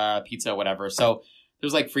Panera, pizza, whatever. So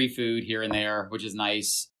there's free food here and there, which is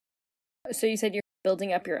nice. So you said you're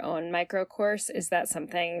building up your own micro course. Is that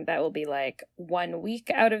something that will be 1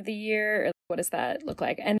 week out of the year? Or what does that look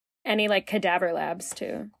like? And any cadaver labs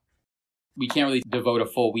too? We can't really devote a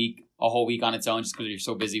whole week on its own just because you're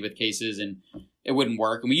so busy with cases, and it wouldn't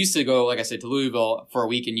work. And we used to go, like I said, to Louisville for a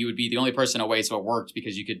week, and you would be the only person away, so it worked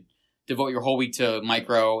because you could devote your whole week to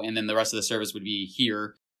micro, and then the rest of the service would be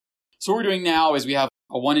here. So what we're doing now is we have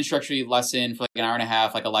a one introductory lesson for an hour and a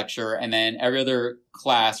half, a lecture, and then every other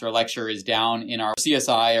class or lecture is down in our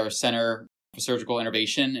CSI, our Center for Surgical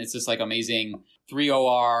Innovation. It's this amazing 3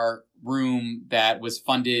 OR room that was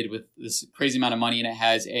funded with this crazy amount of money, and it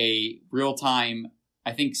has a real-time,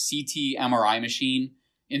 I think, CT MRI machine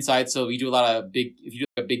inside. So we do a lot of if you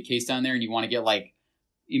do a big case down there and you want to get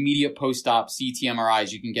immediate post-op CT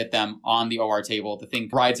MRIs, you can get them on the OR table. The thing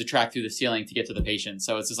rides a track through the ceiling to get to the patient.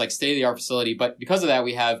 So it's this state-of-the-art facility. But because of that,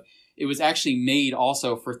 it was actually made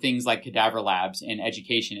also for things like cadaver labs and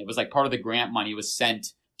education. It was part of the grant money was sent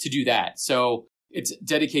to do that. So it's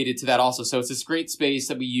dedicated to that also. So it's this great space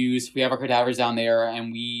that we use. We have our cadavers down there,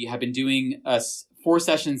 and we have been doing 4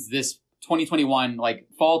 sessions this 2021,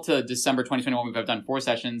 fall to December 2021. We've done 4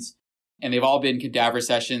 sessions, and they've all been cadaver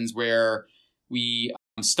sessions where we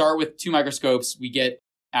start with 2 microscopes. We get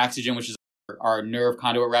Axygen, which is our nerve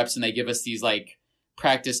conduit reps, and they give us these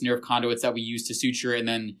practice nerve conduits that we use to suture, and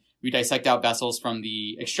then we dissect out vessels from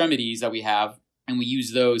the extremities that we have, and we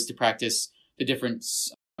use those to practice the different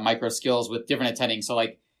micro skills with different attendings. So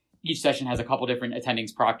each session has a couple different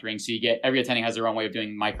attendings proctoring. So every attending has their own way of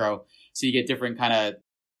doing micro. So you get different kind of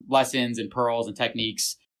lessons and pearls and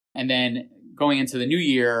techniques. And then going into the new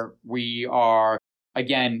year, we are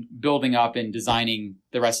again building up and designing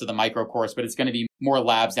the rest of the micro course, but it's going to be more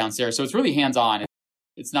labs downstairs. So it's really hands-on.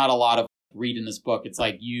 It's not a lot of read in this book. It's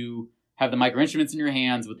you have the micro instruments in your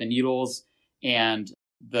hands with the needles and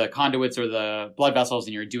the conduits or the blood vessels,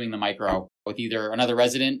 and you're doing the micro with either another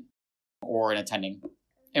resident or an attending.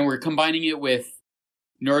 And we're combining it with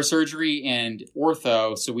neurosurgery and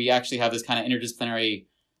ortho. So we actually have this kind of interdisciplinary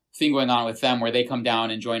thing going on with them where they come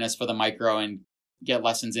down and join us for the micro and get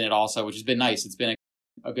lessons in it also, which has been nice. It's been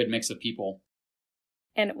a good mix of people.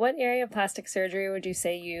 And what area of plastic surgery would you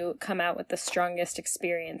say you come out with the strongest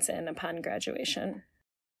experience in upon graduation?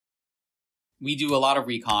 We do a lot of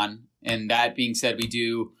recon. And that being said, we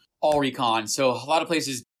do all recon. So a lot of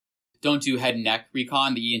places don't do head and neck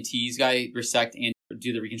recon. The ENTs guy resect and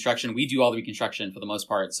do the reconstruction. We do all the reconstruction for the most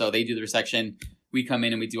part. So they do the resection. We come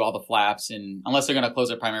in and we do all the flaps. And unless they're going to close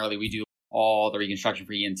it primarily, we do all the reconstruction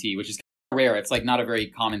for ENT, which is rare. It's like not a very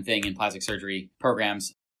common thing in plastic surgery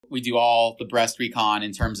programs. We do all the breast recon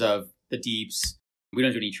in terms of the deeps. We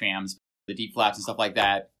don't do any trams, the deep flaps and stuff like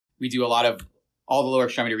that. We do a lot of all the lower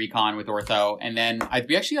extremity recon with ortho. And then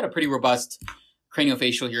we actually got a pretty robust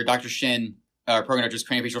craniofacial here. Dr. Shin, our program director, is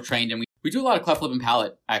craniofacial trained. And we do a lot of cleft lip and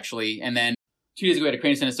palate, actually. And then 2 days ago, we had a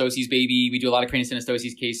craniosynostosis baby. We do a lot of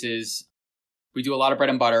craniosynostosis cases. We do a lot of bread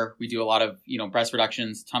and butter. We do a lot of, breast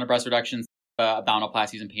reductions, ton of breast reductions,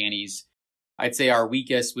 abdominoplasties and panties. I'd say our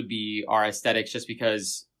weakest would be our aesthetics, just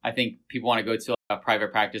because I think people want to go to a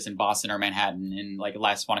private practice in Boston or Manhattan and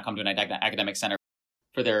less want to come to an academic center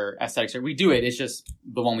for their aesthetics. We do it. It's just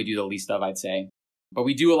the one we do the least of, I'd say. But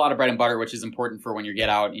we do a lot of bread and butter, which is important for when you get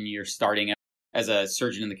out and you're starting as a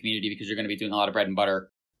surgeon in the community, because you're going to be doing a lot of bread and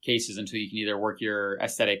butter cases until you can either work your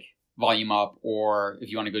aesthetic volume up, or if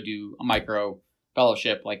you want to go do a micro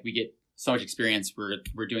fellowship, we get so much experience,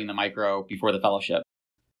 we're doing the micro before the fellowship.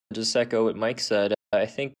 Just echo what Mike said. I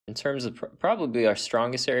think in terms of probably our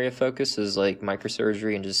strongest area of focus is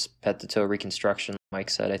microsurgery and just head to toe reconstruction. Like Mike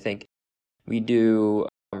said, I think we do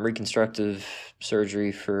reconstructive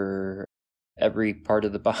surgery for every part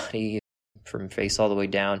of the body, from face all the way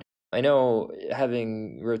down. I know,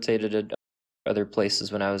 having rotated at other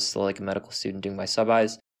places when I was still a medical student doing my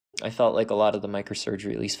sub-Is, I felt like a lot of the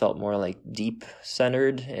microsurgery at least felt more deep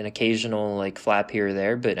centered, and occasional flap here or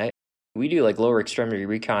there. But we do lower extremity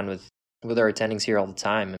recon with our attendings here all the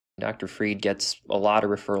time. Dr. Freed gets a lot of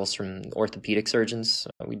referrals from orthopedic surgeons.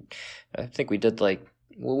 I think we did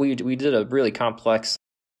we did a really complex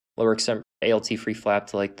lower extremity ALT free flap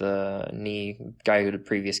to the knee guy who did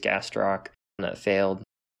previous gastroc that failed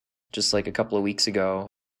just a couple of weeks ago,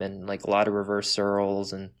 and a lot of reverse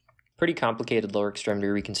surals and pretty complicated lower extremity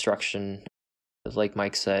reconstruction. Like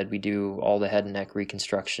Mike said, we do all the head and neck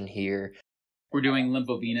reconstruction here. We're doing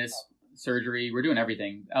lymphovenous surgery. We're doing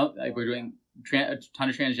everything. We're doing a ton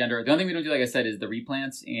of transgender. The only thing we don't do, like I said, is the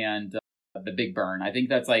replants and the big burn. I think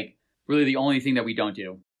that's really the only thing that we don't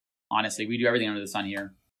do. Honestly, we do everything under the sun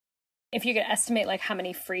here. If you could estimate how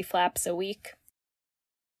many free flaps a week?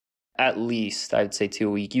 At least, I'd say 2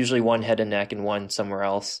 a week. Usually one head and neck and one somewhere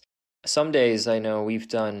else. Some days I know we've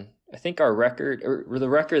done, I think our record, or the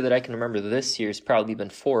record that I can remember this year has probably been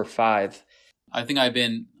 4 or 5. I think I've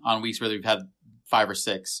been on weeks where we've had 5 or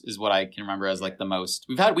 6 is what I can remember as the most.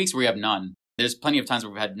 We've had weeks where we have none. There's plenty of times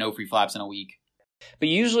where we've had no free flaps in a week. But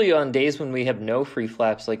usually on days when we have no free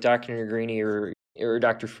flaps, like Dr. Negrini or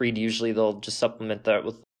Dr. Freed, usually they'll just supplement that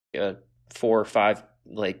with 4 or 5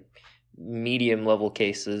 medium level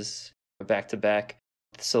cases back to back.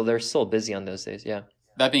 So they're still busy on those days, yeah.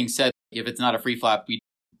 That being said, if it's not a free flap, we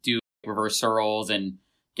do reverse surals and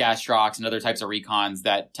gastrocs and other types of recons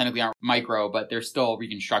that technically aren't micro, but they're still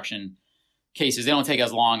reconstruction cases. They don't take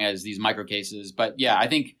as long as these micro cases. But yeah, I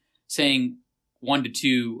think saying 1 to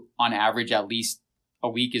 2 on average at least a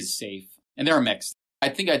week is safe. And they're mixed. I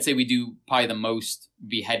think I'd say we do probably the most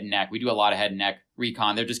be head and neck. We do a lot of head and neck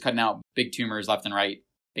recon. They're just cutting out big tumors left and right.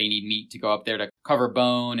 They need meat to go up there to cover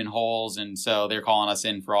bone and holes. And so they're calling us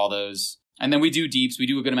in for all those. And then we do deeps. We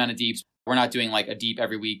do a good amount of deeps. We're not doing a deep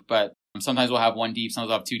every week, but sometimes we'll have 1 deep, sometimes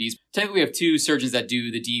we'll have 2 deeps. Technically, we have 2 surgeons that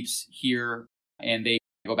do the deeps here, and they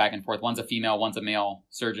go back and forth. One's a female, one's a male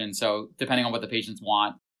surgeon. So depending on what the patients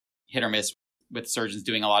want, hit or miss with surgeons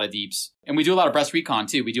doing a lot of deeps. And we do a lot of breast recon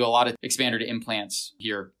too. We do a lot of expander to implants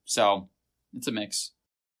here. So it's a mix.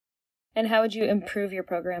 And how would you improve your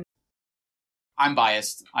program? I'm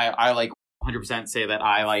biased. I 100% say that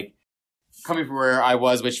I coming from where I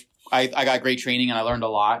was, which I got great training and I learned a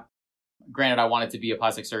lot. Granted, I wanted to be a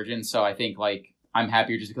plastic surgeon. So I think I'm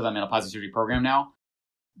happier just because I'm in a plastic surgery program now.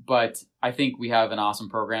 But I think we have an awesome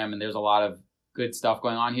program and there's a lot of good stuff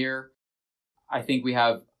going on here. I think we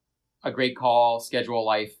have a great call schedule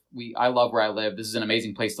life. I love where I live. This is an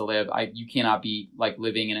amazing place to live. You cannot beat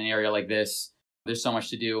living in an area like this. There's so much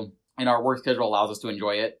to do and our work schedule allows us to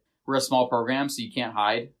enjoy it. We're a small program, so you can't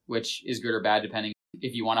hide, which is good or bad depending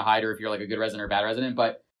if you want to hide or if you're a good resident or bad resident.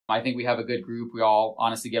 But I think we have a good group. We all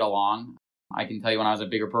honestly get along. I can tell you when I was a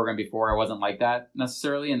bigger program before, I wasn't like that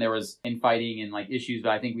necessarily. And there was infighting and issues,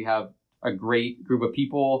 but I think we have a great group of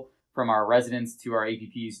people, from our residents to our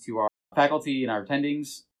APPs to our faculty and our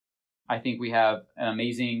attendings. I think we have an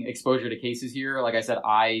amazing exposure to cases here. Like I said,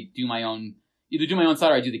 I do my own either do my own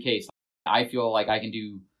side or I do the case. I feel like I can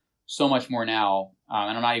do so much more now,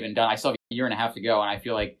 and I'm not even done. I still have a year and a half to go, and I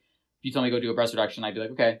feel like if you told me to go do a breast reduction, I'd be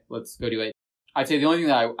like, okay, let's go do it. I'd say the only thing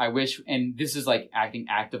that I wish, and this is like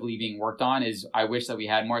actively being worked on, is I wish that we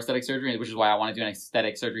had more aesthetic surgery, which is why I want to do an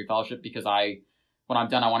aesthetic surgery fellowship, because when I'm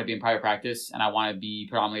done, I want to be in private practice and I want to be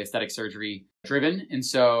predominantly aesthetic surgery driven. And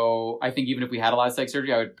so I think even if we had a lot of aesthetic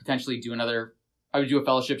surgery, I would potentially do a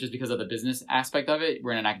fellowship just because of the business aspect of it.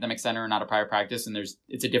 We're in an academic center, not a private practice, and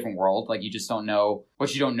it's a different world. Like, you just don't know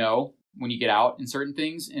what you don't know when you get out in certain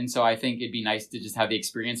things. And so I think it'd be nice to just have the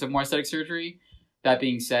experience of more aesthetic surgery. That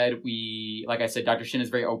being said, like I said, Dr. Shin is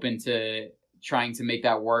very open to trying to make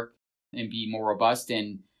that work and be more robust.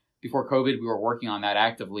 And before COVID, we were working on that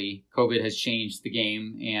actively. COVID has changed the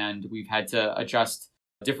game, and we've had to adjust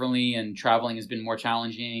differently, and traveling has been more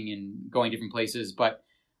challenging and going different places. But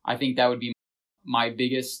I think that would be my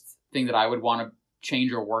biggest thing that I would want to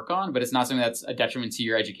change or work on. But it's not something that's a detriment to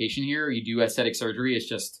your education here. You do aesthetic surgery. It's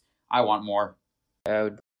just, I want more. I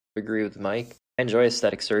would agree with Mike. I enjoy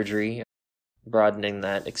aesthetic surgery. Broadening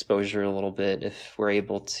that exposure a little bit, if we're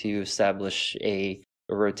able to establish a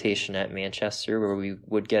rotation at Manchester where we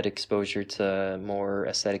would get exposure to more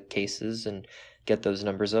aesthetic cases and get those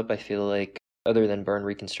numbers up, I feel like, other than burn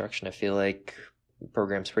reconstruction, I feel like the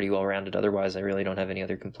program's pretty well rounded. Otherwise, I really don't have any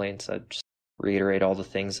other complaints. I'd just reiterate all the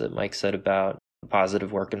things that Mike said about a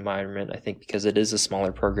positive work environment. I think because it is a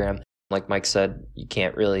smaller program, like Mike said, you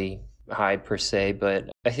can't really hide per se,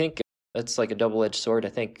 but I think it's like a double-edged sword. I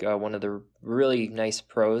think one of the really nice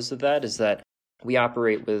pros of that is that we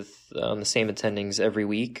operate with the same attendings every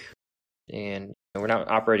week, and we're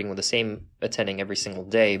not operating with the same attending every single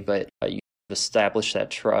day, but you establish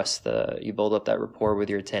that trust, you build up that rapport with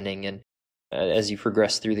your attending, and as you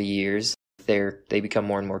progress through the years, they become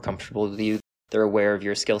more and more comfortable with you. They're aware of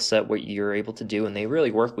your skill set, what you're able to do, and they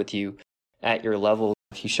really work with you at your level.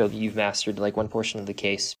 If you show that you've mastered like one portion of the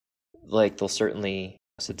case, like they'll certainly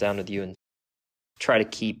sit down with you and try to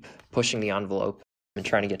keep pushing the envelope and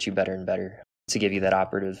trying to get you better and better to give you that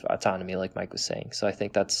operative autonomy, like Mike was saying. So I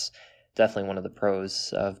think that's definitely one of the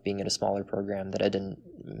pros of being in a smaller program that I didn't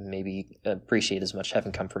maybe appreciate as much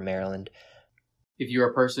having come from Maryland. If you're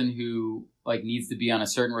a person who like needs to be on a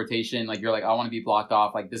certain rotation, like you're like, I want to be blocked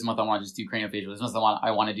off, like this month I want to just do craniofacial, this month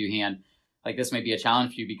I want to do hand, like this may be a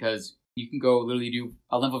challenge for you, because you can go literally do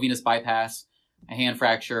a lymphovenous bypass, a hand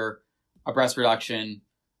fracture, a breast reduction,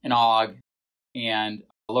 an AUG, and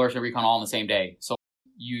a lower extremity recon all in the same day. So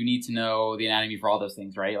you need to know the anatomy for all those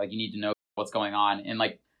things, right? Like you need to know what's going on. And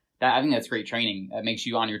like that, I think that's great training. That makes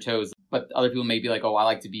you on your toes. But other people may be like, oh, I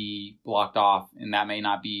like to be blocked off, and that may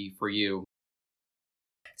not be for you.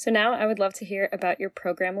 So now I would love to hear about your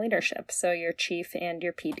program leadership, so your chief and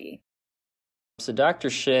your PD. So Dr.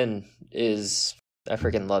 Shin I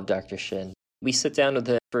freaking love Dr. Shin. We sit down with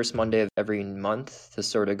him first Monday of every month to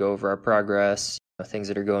sort of go over our progress, things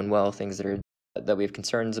that are going well, things that we have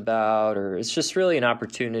concerns about, or it's just really an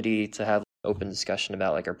opportunity to have open discussion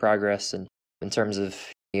about like our progress. And in terms of,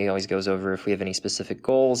 he always goes over if we have any specific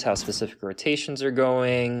goals, how specific rotations are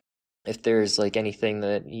going, if there's like anything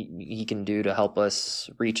that he can do to help us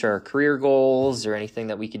reach our career goals, or anything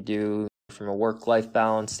that we could do from a work-life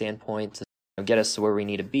balance standpoint to get us to where we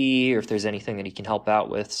need to be, or if there's anything that he can help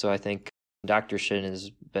out with. So I think Dr. Shin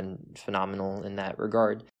has been phenomenal in that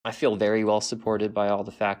regard. I feel very well supported by all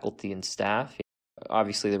the faculty and staff,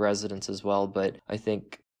 obviously the residents as well, but I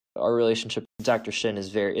think our relationship with Dr. Shin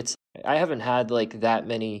is I haven't had like that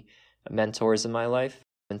many mentors in my life.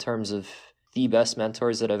 In terms of the best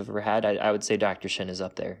mentors that I've ever had, I would say Dr. Shin is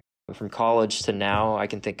up there. From college to now, I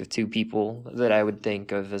can think of two people that I would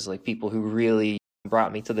think of as like people who really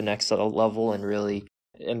brought me to the next level and really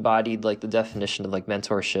embodied like the definition of like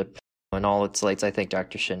mentorship and all its lights. I think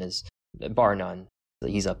Dr. Shin is, bar none,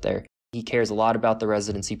 he's up there. He cares a lot about the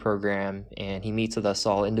residency program, and he meets with us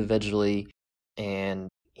all individually, and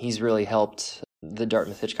he's really helped the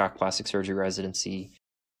Dartmouth Hitchcock Plastic Surgery residency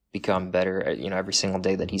become better, every single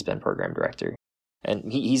day that he's been program director.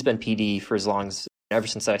 And he's been PD for ever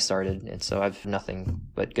since I started, and so I've nothing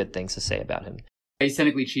but good things to say about him. He's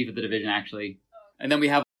technically chief of the division, actually. And then we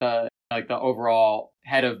have the overall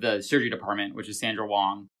head of the surgery department, which is Sandra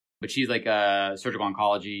Wong, but she's like a surgical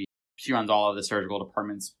oncology. She runs all of the surgical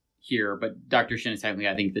departments here, but Dr. Shin is technically,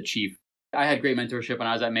 I think, the chief. I had great mentorship when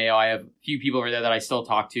I was at Mayo. I have a few people over there that I still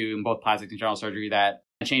talk to in both plastics and general surgery that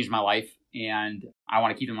changed my life, and I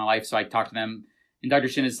want to keep them in my life, so I talk to them. And Dr.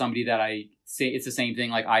 Shin is somebody that I say, it's the same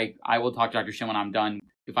thing. Like I will talk to Dr. Shin when I'm done.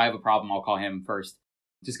 If I have a problem, I'll call him first,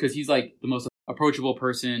 just because he's like the most approachable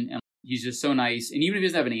person, and he's just so nice. And even if he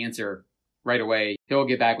doesn't have an answer right away, he'll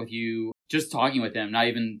get back with you just talking with him, not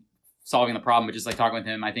even solving the problem, but just like talking with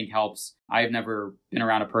him, I think helps. I've never been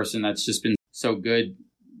around a person that's just been so good,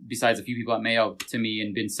 besides a few people at Mayo, to me,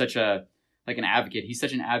 and been such an advocate. He's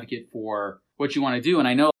such an advocate for what you want to do. And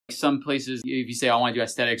I know some places, if you say, I want to do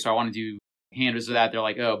aesthetics or I want to do hand or that, they're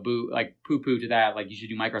like, oh, boo, like poo-poo to that. Like, you should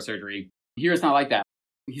do microsurgery. Here, it's not like that.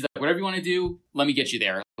 He's like, whatever you want to do, let me get you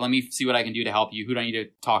there. Let me see what I can do to help you. Who do I need to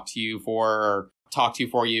talk to you for or talk to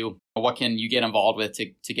for you? What can you get involved with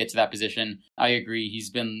to get to that position? I agree. He's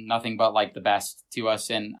been nothing but like the best to us.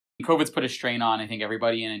 And COVID's put a strain on, I think,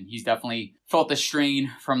 everybody. And he's definitely felt the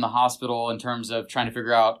strain from the hospital in terms of trying to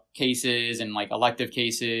figure out cases and like elective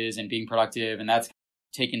cases and being productive. And that's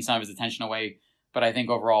taken some of his attention away. But I think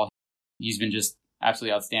overall, he's been just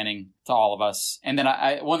absolutely outstanding to all of us. And then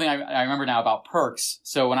one thing I remember now about perks.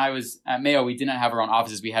 So when I was at Mayo, we didn't have our own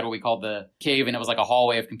offices. We had what we called the cave, and it was like a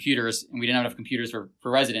hallway of computers, and we didn't have enough computers for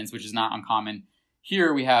residents, which is not uncommon.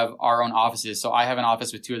 Here we have our own offices. So I have an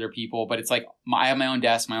office with two other people, but it's like I have my own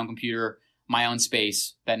desk, my own computer, my own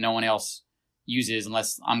space that no one else uses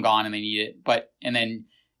unless I'm gone and they need it. And then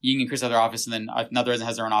Ying and Chris have their office, and then another resident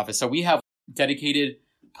has their own office. So we have dedicated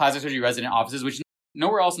plastic surgery resident offices, which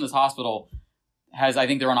nowhere else in this hospital has, I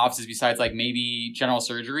think, their own offices besides like maybe general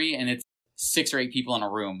surgery, and it's 6 or 8 people in a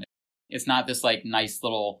room. It's not this like nice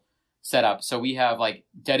little setup. So we have like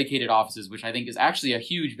dedicated offices, which I think is actually a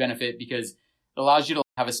huge benefit because it allows you to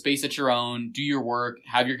have a space at your own, do your work,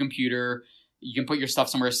 have your computer. You can put your stuff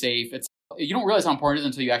somewhere safe. You don't realize how important it is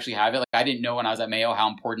until you actually have it. Like, I didn't know when I was at Mayo how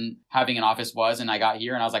important having an office was, and I got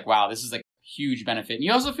here and I was like, wow, this is like a huge benefit. And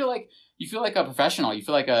you also feel like a professional. You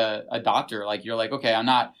feel like a doctor. Like, you're like, okay, I'm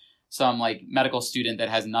not some like medical student that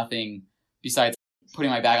has nothing besides putting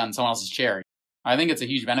my bag on someone else's chair. I think it's a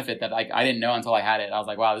huge benefit that like I didn't know until I had it. I was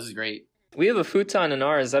like, wow, this is great. We have a futon in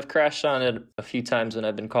ours. I've crashed on it a few times when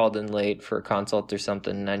I've been called in late for a consult or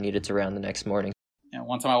something and I needed to round the next morning. Yeah,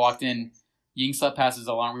 one time I walked in, Ying slept past his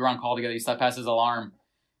alarm. We were on call together. He slept past his alarm.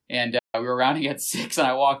 And we were rounding at 6 and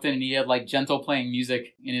I walked in and he had like gentle playing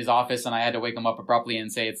music in his office and I had to wake him up abruptly and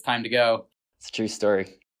say, it's time to go. It's a true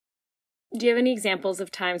story. Do you have any examples of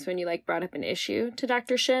times when you like brought up an issue to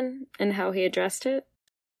Dr. Shin and how he addressed it?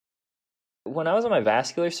 When I was on my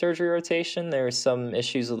vascular surgery rotation, there were some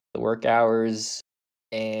issues with the work hours,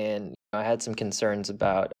 and I had some concerns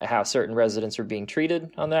about how certain residents were being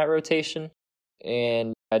treated on that rotation.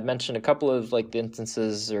 And I'd mentioned a couple of like the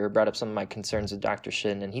instances or brought up some of my concerns with Dr.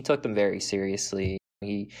 Shin, and he took them very seriously.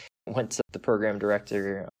 He went to the program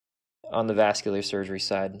director on the vascular surgery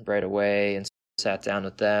side right away and sat down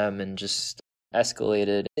with them and just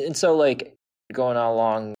escalated. And so like going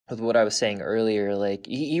along with what I was saying earlier, like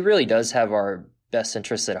he really does have our best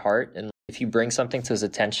interests at heart. And if you bring something to his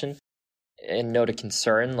attention and note a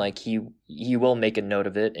concern, like he will make a note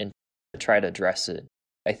of it and try to address it.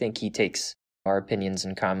 I think he takes our opinions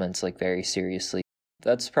and comments like very seriously.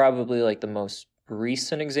 That's probably like the most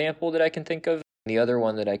recent example that I can think of. The other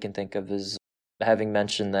one that I can think of is having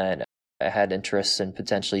mentioned that I had interests in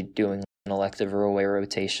potentially doing an elective or away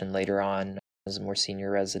rotation later on as a more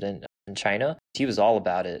senior resident in China. He was all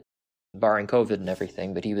about it, barring COVID and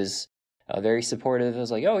everything, but he was very supportive. I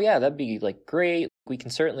was like, oh yeah, that'd be like great. We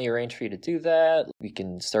can certainly arrange for you to do that. We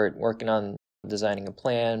can start working on designing a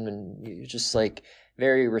plan, and just like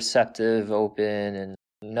very receptive, open, and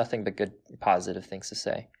nothing but good, positive things to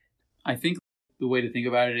say. I think the way to think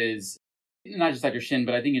about it is not just Dr. Shin,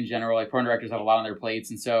 but I think in general, like program directors have a lot on their plates.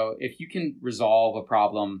 And so if you can resolve a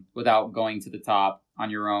problem without going to the top on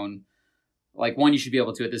your own, like one, you should be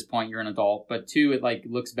able to at this point, you're an adult, but two, it like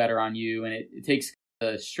looks better on you and it takes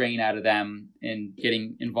the strain out of them in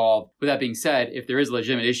getting involved. With that being said, if there is a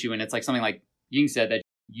legitimate issue and it's like something like Ying said, that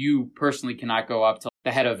you personally cannot go up to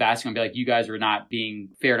the head of vascular and be like, you guys are not being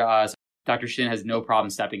fair to us, Dr. Shin has no problem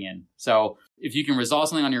stepping in. So if you can resolve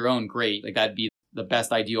something on your own, great. Like that'd be the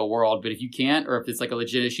best ideal world. But if you can't, or if it's like a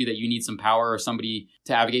legit issue that you need some power or somebody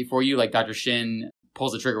to advocate for you, like Dr. Shin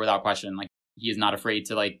pulls the trigger without question. Like he is not afraid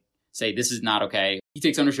to like say, this is not okay. He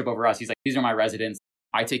takes ownership over us. He's like, these are my residents.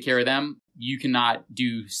 I take care of them. You cannot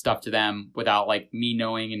do stuff to them without like me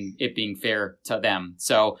knowing and it being fair to them.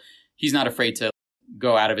 So he's not afraid to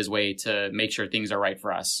go out of his way to make sure things are right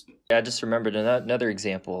for us. I just remembered another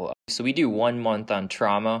example. So we do 1 month on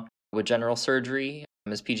trauma with general surgery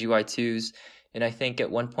as PGY2s. And I think at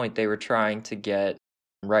one point they were trying to get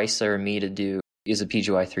Raisa or me to do, as a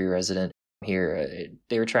PGY3 resident here,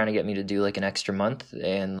 they were trying to get me to do like an extra month.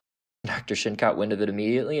 And Dr. Shin caught wind of it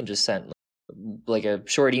immediately and just sent like a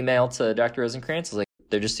short email to Dr. Rosenkrantz. Like,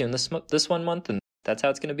 they're just doing this 1 month and that's how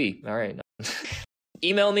it's going to be. All right.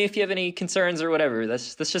 Email me if you have any concerns or whatever.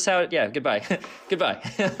 That's just how it, yeah, goodbye. Goodbye.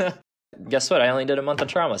 Guess what? I only did a month of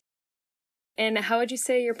trauma. And how would you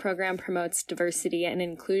say your program promotes diversity and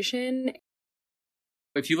inclusion?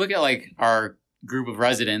 If you look at like our group of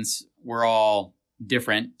residents, we're all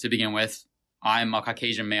different to begin with. I'm a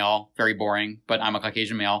Caucasian male, very boring, but I'm a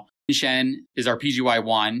Caucasian male. Shen is our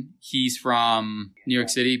PGY1. He's from New York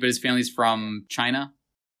City, but his family's from China.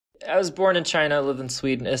 I was born in China, live in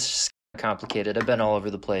Sweden. It's just complicated. I've been all over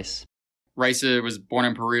the place. Raisa was born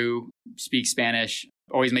in Peru, speaks Spanish,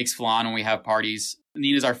 always makes flan when we have parties.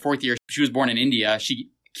 Nina's our fourth year. She was born in India. She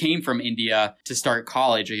came from India to start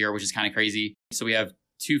college here, which is kind of crazy. So we have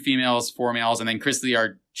 2 females, 4 males. And then Chris Lee,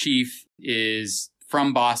 our chief, is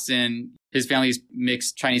from Boston. His family's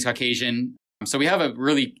mixed Chinese Caucasian. So we have a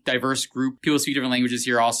really diverse group. People speak different languages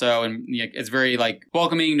here also. And it's very like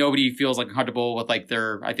welcoming. Nobody feels like uncomfortable with like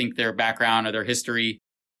their background or their history.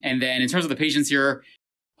 And then in terms of the patients here,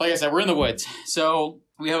 like I said, we're in the woods. So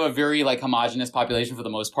we have a very like homogenous population for the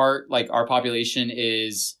most part. Like our population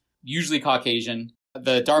is usually Caucasian.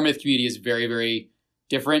 The Dartmouth community is very, very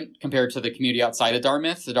different compared to the community outside of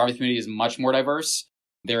Dartmouth. The Dartmouth community is much more diverse.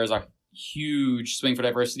 There is a huge swing for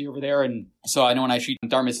diversity over there. And so I know when I treat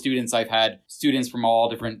Dartmouth students, I've had students from all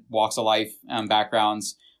different walks of life,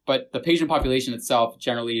 backgrounds. But the patient population itself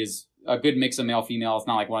generally is a good mix of male, female. It's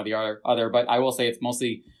not like one of the other, but I will say it's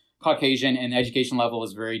mostly Caucasian, and the education level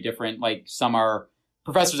is very different. Like some are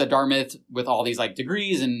professors at Dartmouth with all these like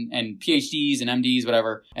degrees and PhDs and MDs,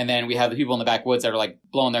 whatever. And then we have the people in the backwoods that are like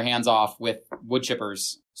blowing their hands off with wood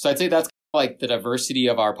chippers. So I'd say that's like the diversity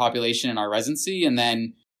of our population and our residency. And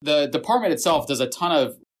then the department itself does a ton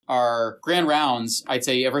of our grand rounds. I'd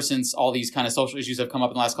say ever since all these kind of social issues have come up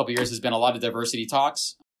in the last couple of years, has been a lot of diversity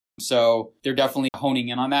talks. So they're definitely honing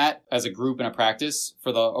in on that as a group and a practice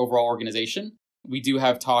for the overall organization. We do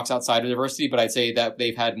have talks outside of diversity, but I'd say that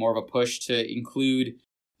they've had more of a push to include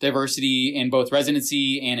diversity in both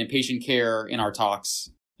residency and in patient care in our talks.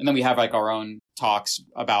 And then we have like our own talks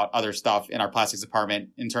about other stuff in our plastics department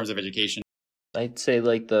in terms of education. I'd say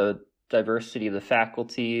like the diversity of the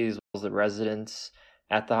faculty as well as the residents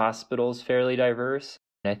at the hospital is fairly diverse.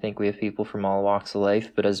 And I think we have people from all walks of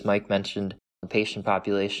life, but as Mike mentioned, the patient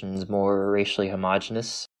population is more racially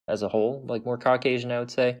homogenous as a whole, like more Caucasian, I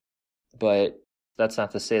would say. But that's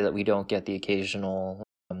not to say that we don't get the occasional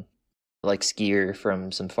like skier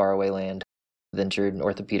from some faraway land with injured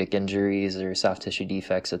orthopedic injuries or soft tissue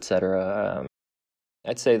defects, etc.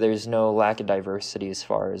 I'd say there's no lack of diversity as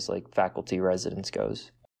far as like faculty residents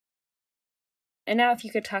goes. And now if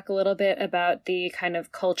you could talk a little bit about the kind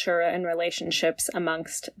of culture and relationships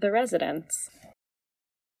amongst the residents.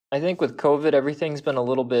 I think with COVID, everything's been a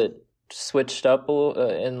little bit switched up,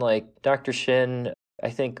 and like Dr. Shin, I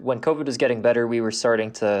think when COVID was getting better, we were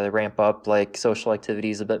starting to ramp up like social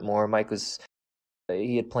activities a bit more.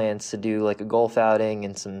 He had plans to do like a golf outing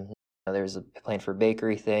and there was a plan for a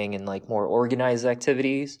bakery thing and like more organized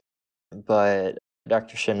activities. But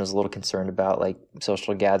Dr. Shin was a little concerned about like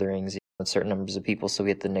social gatherings with certain numbers of people, so we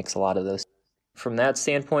had to nix a lot of those. From that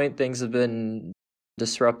standpoint, things have been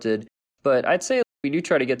disrupted. But I'd say we do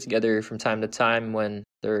try to get together from time to time when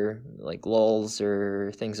there are like lulls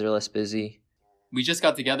or things that are less busy. We just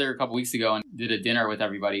got together a couple weeks ago and did a dinner with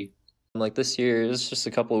everybody. Like this year, it was just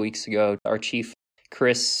a couple of weeks ago. Our chief,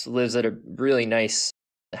 Chris, lives at a really nice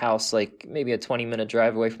house, like maybe a 20-minute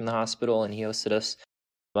drive away from the hospital, and he hosted us.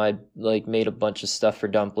 I like made a bunch of stuff for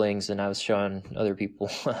dumplings, and I was showing other people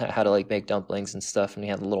how to like make dumplings and stuff, and we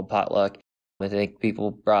had a little potluck. I think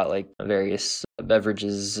people brought like various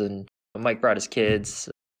beverages, and Mike brought his kids.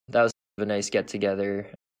 That was a nice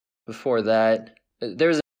get-together. Before that, there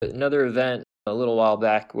was another event a little while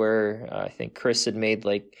back where I think Chris had made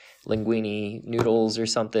like linguine noodles or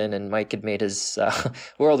something, and Mike had made his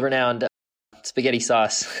world-renowned spaghetti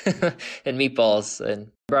sauce and meatballs,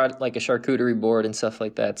 and brought like a charcuterie board and stuff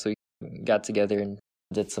like that. So we got together and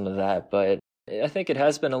did some of that. But I think it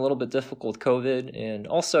has been a little bit difficult with COVID. And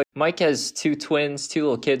also Mike has 2 twins, 2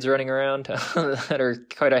 little kids running around that are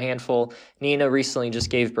quite a handful. Nina recently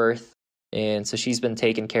just gave birth, and so she's been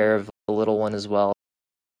taking care of the little one as well.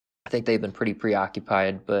 I think they've been pretty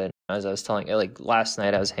preoccupied, but as I was telling you, like last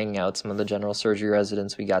night I was hanging out with some of the general surgery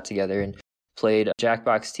residents. We got together and played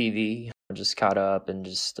Jackbox TV, just caught up, and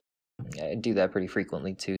just I do that pretty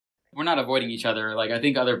frequently too. We're not avoiding each other. Like I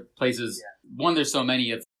think other places, one, there's so many,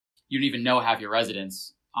 you don't even know half your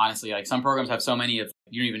residents. Honestly, like some programs have so many, you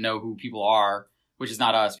don't even know who people are, which is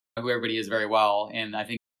not us, who everybody is very well. And I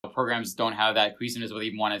think programs don't have that cohesiveness where they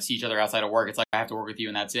even want to see each other outside of work. It's like, I have to work with you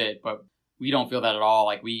and that's it. But we don't feel that at all.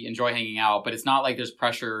 Like we enjoy hanging out, but it's not like there's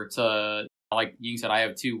pressure to, like Ying said, I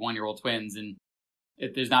have 2 one-year-old twins, and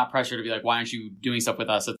there's not pressure to be like, why aren't you doing stuff with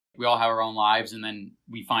us? We all have our own lives, and then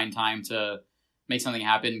we find time to make something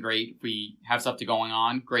happen, great. If we have stuff to going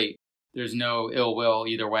on, great. There's no ill will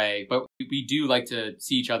either way. But we do like to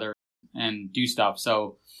see each other and do stuff.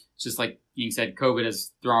 So it's just like Ying said, COVID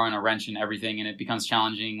is throwing a wrench in everything, and it becomes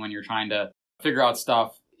challenging when you're trying to figure out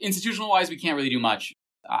stuff. Institutional wise, we can't really do much.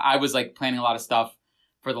 I was like planning a lot of stuff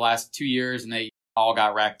for the last 2 years, and they all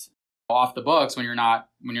got wrecked. Off the books, when you're not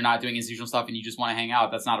doing institutional stuff and you just want to hang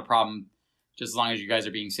out, that's not a problem, just as long as you guys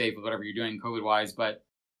are being safe with whatever you're doing COVID wise. But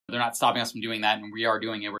they're not stopping us from doing that, and we are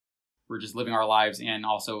doing it. We're just living our lives and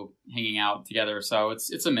also hanging out together. So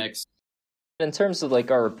it's a mix. In terms of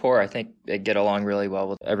like our rapport, I think I get along really well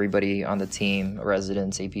with everybody on the team,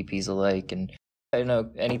 residents, APPs alike. And I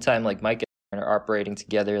know anytime like Mike and I are operating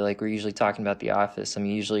together, like we're usually talking about the office. I'm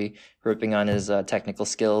usually ripping on his technical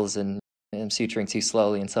skills and him suturing too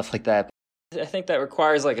slowly and stuff like that. I think that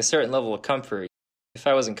requires like a certain level of comfort. If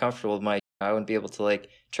I wasn't comfortable with Mike, I wouldn't be able to like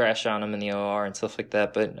trash on him in the OR and stuff like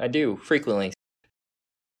that. But I do frequently.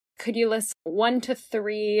 Could you list 1 to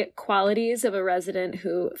 3 qualities of a resident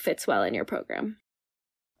who fits well in your program?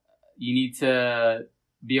 You need to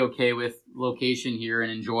be okay with location here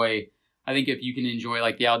and enjoy. I think if you can enjoy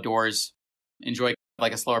like the outdoors, enjoy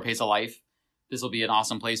like a slower pace of life, this will be an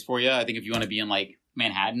awesome place for you. I think if you want to be in like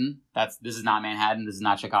Manhattan, this is not Manhattan, this is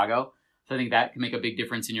not Chicago. So I think that can make a big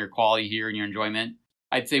difference in your quality here and your enjoyment.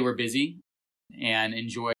 I'd say we're busy and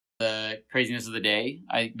enjoy the craziness of the day.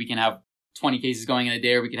 We can have 20 cases going in a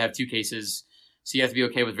day, or we could have 2 cases. So you have to be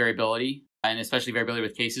okay with variability, and especially variability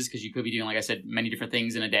with cases, because you could be doing, like I said, many different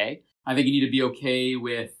things in a day. I think you need to be okay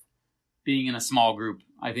with being in a small group.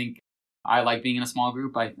 I think I like being in a small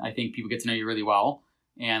group. I think people get to know you really well.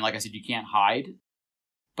 And like I said, you can't hide,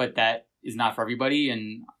 but that is not for everybody.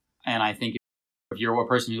 And I think if you're a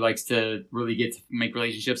person who likes to really get to make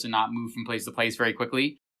relationships and not move from place to place very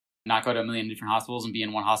quickly, not go to a million different hospitals and be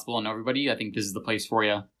in one hospital and know everybody, I think this is the place for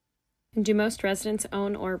you. Do most residents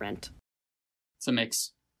own or rent? It's a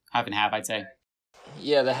mix, half and half, I'd say.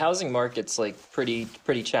 Yeah, the housing market's like pretty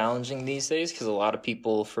challenging these days because a lot of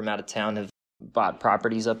people from out of town have bought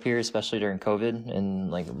properties up here, especially during COVID,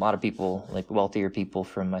 and like a lot of people, like wealthier people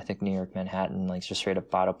from I think New York, Manhattan, like just straight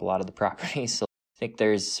up bought up a lot of the properties. So I think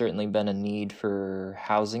there's certainly been a need for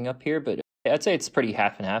housing up here, but I'd say it's pretty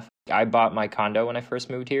half and half. I bought my condo when I first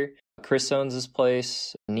moved here. Chris owns this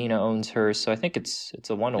place. Nina owns hers. So I think it's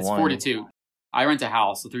a 1-to-1. It's 4-to-2. I rent a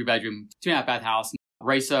house, a 3-bedroom, 2.5-bath house.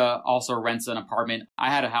 Raisa also rents an apartment. I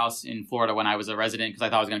had a house in Florida when I was a resident because I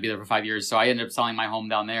thought I was going to be there for 5 years. So I ended up selling my home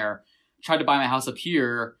down there. Tried to buy my house up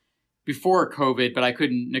here before COVID, but I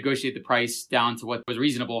couldn't negotiate the price down to what was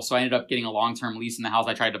reasonable. So I ended up getting a long-term lease in the house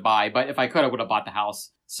I tried to buy. But if I could, I would have bought the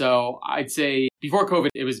house. So I'd say before COVID,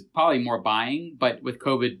 it was probably more buying. But with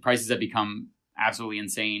COVID, prices have become absolutely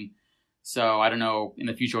insane. So I don't know in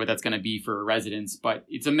the future what that's going to be for residents, but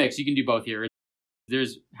it's a mix. You can do both here.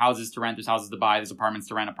 There's houses to rent, there's houses to buy, there's apartments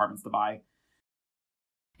to rent, apartments to buy.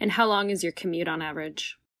 And how long is your commute on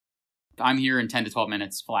average? I'm here in 10 to 12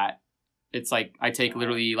 minutes flat. It's like I take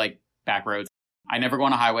literally like back roads. I never go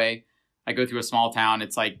on a highway. I go through a small town.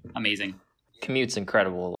 It's like amazing. Commute's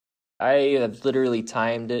incredible. I have literally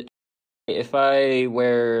timed it. If I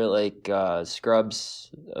wear like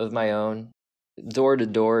scrubs of my own, door to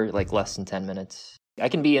door, like less than 10 minutes. I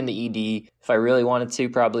can be in the ED if I really wanted to,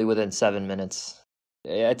 probably within 7 minutes.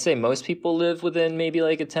 I'd say most people live within maybe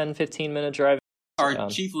like a 10, 15-minute drive. Our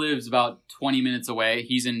chief lives about 20 minutes away.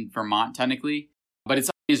 He's in Vermont, technically. But it's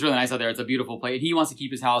really nice out there. It's a beautiful place. He wants to keep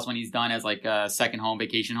his house when he's done as like a second home,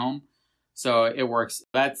 vacation home. So it works.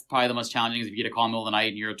 That's probably the most challenging is if you get a call in the middle of the night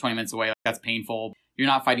and you're 20 minutes away. Like, that's painful. You're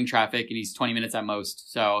not fighting traffic and he's 20 minutes at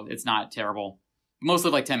most. So it's not terrible. Most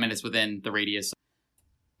live like 10 minutes within the radius.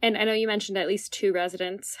 And I know you mentioned at least 2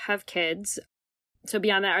 residents have kids. So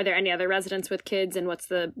beyond that, are there any other residents with kids? And what's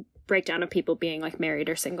the breakdown of people being like married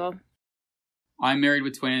or single? I'm married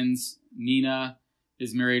with twins. Nina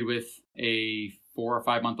is married with a 4 or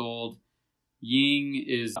 5 month old. Ying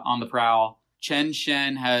is on the prowl. Chen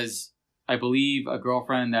Shen has, I believe, a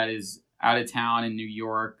girlfriend that is out of town in New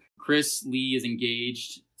York. Chris Lee is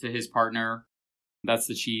engaged to his partner. That's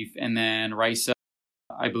the chief. And then Raisa,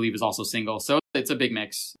 I believe, is also single. So it's a big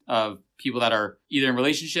mix of people that are either in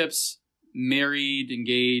relationships, married,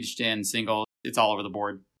 engaged, and single. It's all over the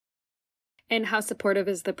board. And how supportive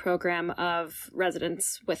is the program of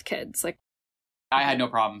residents with kids? Like, I had no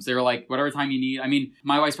problems. They were like, whatever time you need. I mean,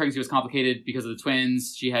 my wife's pregnancy was complicated because of the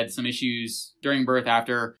twins. She had some issues during birth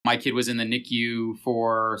after. My kid was in the NICU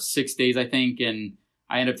for 6 days, I think, and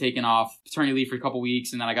I ended up taking off paternity leave for a couple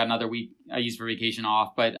weeks, and then I got another week I used for vacation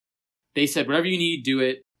off. But they said, whatever you need, do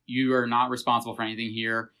it. You are not responsible for anything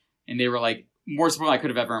here. And they were like, more support than I could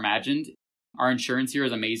have ever imagined. Our insurance here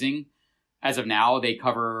is amazing. as of now, they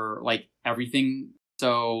cover like everything.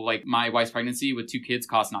 So like my wife's pregnancy with 2 kids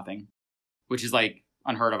costs nothing, which is like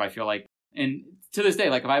unheard of, I feel like. And to this day,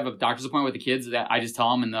 like if I have a doctor's appointment with the kids, that I just tell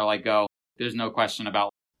them and they're like, go, there's no question about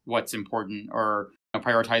what's important or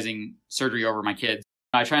prioritizing surgery over my kids.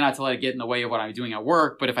 I try not to let it get in the way of what I'm doing at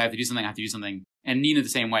work, but if I have to do something, I have to do something. And Nina the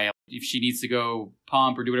same way. If she needs to go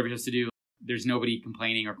pump or do whatever she has to do, there's nobody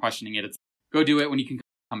complaining or questioning it. It's go do it when you can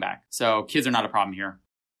come back. So kids are not a problem here.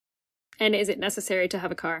 And is it necessary to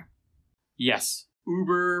have a car? Yes.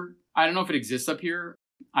 Uber, I don't know if it exists up here.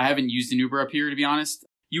 I haven't used an Uber up here, to be honest.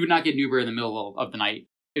 You would not get an Uber in the middle of the night.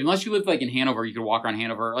 Unless you lived like in Hanover, you could walk around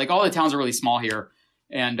Hanover. Like all the towns are really small here.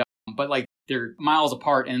 And but like they're miles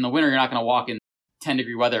apart. And in the winter, you're not going to walk in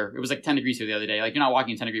 10-degree weather. It was like 10 degrees here the other day. Like you're not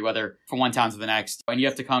walking in 10-degree weather from one town to the next. And you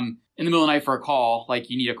have to come in the middle of the night for a call. Like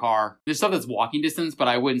you need a car. There's stuff that's walking distance, but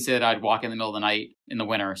I wouldn't say that I'd walk in the middle of the night in the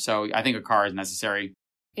winter. So I think a car is necessary.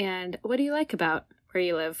 And what do you like about where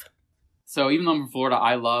you live? So even though I'm from Florida,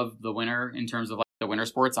 I love the winter in terms of like the winter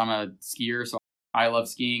sports. I'm a skier, so I love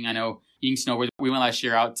skiing. I know skiing, snowboard. We went last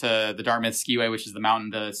year out to the Dartmouth Skiway, which is the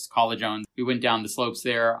mountain the college owns. We went down the slopes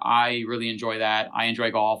there. I really enjoy that. I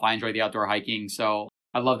enjoy golf. I enjoy the outdoor hiking. So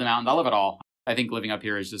I love the mountains. I love it all. I think living up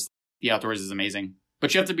here is just, the outdoors is amazing.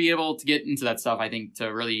 But you have to be able to get into that stuff, I think, to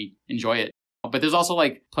really enjoy it. But there's also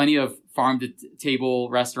like plenty of farm-to-table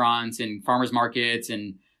restaurants and farmers markets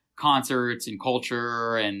and concerts and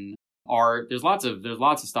culture and art. There's lots of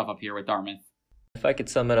stuff up here with Dartmouth. If I could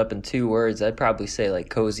sum it up in 2 words, I'd probably say like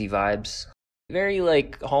cozy vibes. Very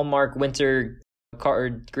like Hallmark winter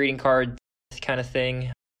greeting card kind of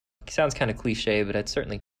thing. It sounds kind of cliche, but I'd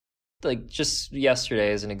certainly like just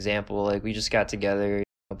yesterday as an example, like we just got together,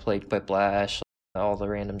 played Quiplash, all the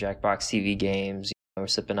random Jackbox TV games, we're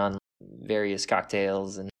sipping on various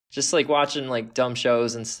cocktails and just like watching like dumb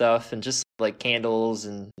shows and stuff and just like candles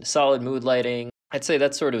and solid mood lighting. I'd say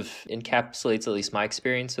that sort of encapsulates at least my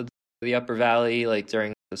experience with the Upper Valley. Like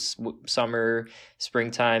during the summer,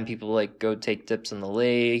 springtime, people like go take dips in the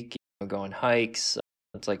lake, go on hikes.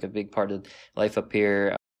 It's like a big part of life up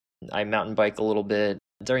here. I mountain bike a little bit.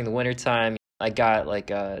 During the wintertime, I got like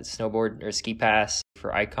a snowboard or ski pass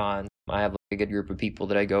for Icon. I have like a good group of people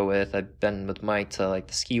that I go with. I've been with Mike to like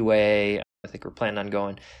the skiway. I think we're planning on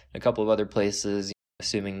going a couple of other places,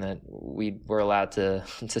 assuming that we were allowed to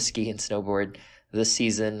ski and snowboard this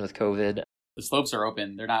season with COVID. The slopes are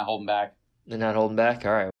open. They're not holding back. They're not holding back?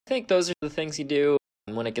 All right. I think those are the things you do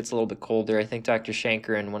when it gets a little bit colder. I think Dr.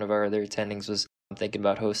 Shanker and one of our other attendings was thinking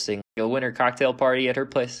about hosting a winter cocktail party at her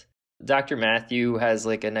place. Dr. Matthew has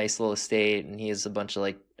like a nice little estate and he has a bunch of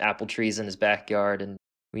like apple trees in his backyard, and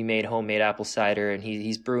we made homemade apple cider, and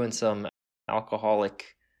he's brewing some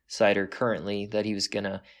alcoholic cider currently that he's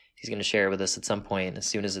gonna share with us at some point as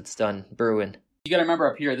soon as it's done brewing. You gotta remember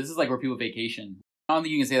up here, this is like where people vacation. I don't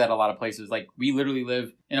think you can say that a lot of places. Like we literally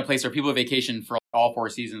live in a place where people vacation for all 4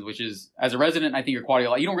 seasons, which is, as a resident, I think your quality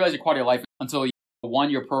of life, you don't realize your quality of life until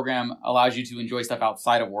your program allows you to enjoy stuff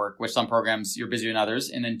outside of work, which some programs you're busier than others.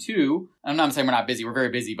 And then 2, I'm not saying we're not busy, we're very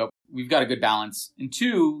busy, but we've got a good balance. And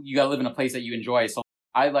 2, you gotta live in a place that you enjoy. So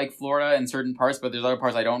I like Florida in certain parts, but there's other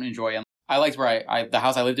parts I don't enjoy. And I liked where the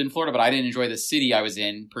house I lived in Florida, but I didn't enjoy the city I was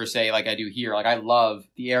in per se like I do here. Like I love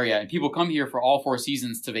the area, and people come here for all 4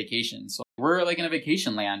 seasons to vacation. So we're like in a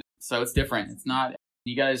vacation land. So it's different. It's not,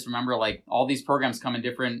 you guys remember like all these programs come in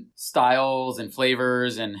different styles and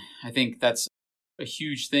flavors. And I think that's a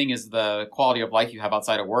huge thing, is the quality of life you have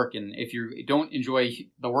outside of work. And if you don't enjoy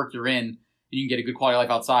the work you're in, and you can get a good quality of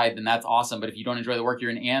life outside, then that's awesome. But if you don't enjoy the work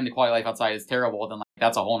you're in and the quality of life outside is terrible, then like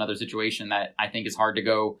that's a whole other situation that I think is hard to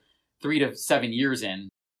go 3 to 7 years in.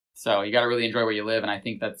 So you got to really enjoy where you live. And I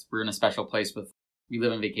think we're in a special place we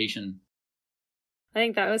live on vacation. I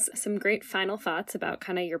think that was some great final thoughts about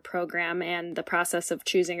kind of your program and the process of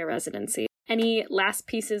choosing a residency. Any last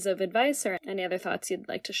pieces of advice or any other thoughts you'd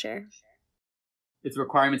like to share? It's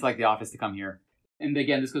requirements like the office to come here. And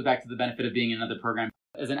again, this goes back to the benefit of being in another program.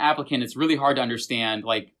 As an applicant, it's really hard to understand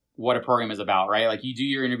like what a program is about, right? Like you do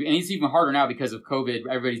your interview, and it's even harder now because of COVID.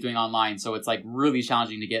 Everybody's doing online. So it's like really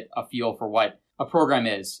challenging to get a feel for what a program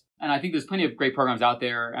is. And I think there's plenty of great programs out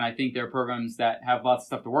there. And I think there are programs that have lots of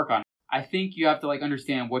stuff to work on. I think you have to like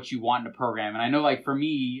understand what you want in a program. And I know like for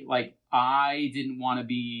me, like I didn't want to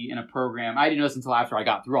be in a program. I didn't know this until after I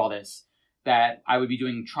got through all this, that I would be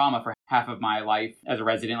doing trauma for half of my life as a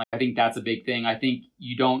resident. Like I think that's a big thing. I think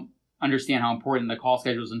you don't understand how important the call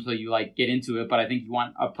schedule is until you like get into it. But I think you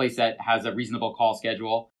want a place that has a reasonable call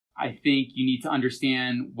schedule. I think you need to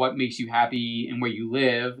understand what makes you happy and where you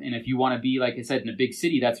live. And if you want to be, like I said, in a big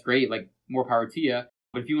city, that's great. Like more power to you.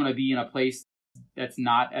 But if you want to be in a place that's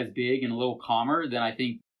not as big and a little calmer, then I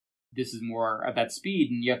think this is more at that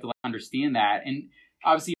speed, and you have to understand that. And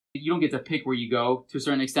obviously, you don't get to pick where you go to a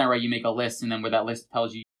certain extent, right? You make a list, and then where that list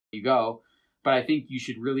tells you you go. But I think you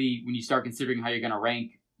should really, when you start considering how you're going to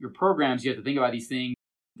rank your programs, you have to think about these things,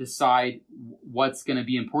 decide what's going to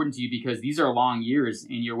be important to you, because these are long years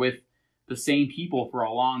and you're with the same people for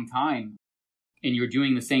a long time and you're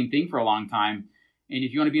doing the same thing for a long time. And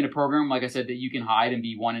if you want to be in a program, like I said, that you can hide and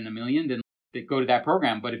be one in a million, then go to that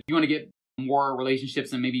program. But if you want to get more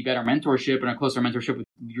relationships and maybe better mentorship and a closer mentorship with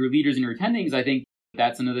your leaders and your attendings, I think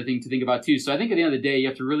that's another thing to think about too. So I think at the end of the day, you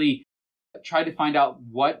have to really try to find out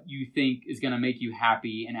what you think is going to make you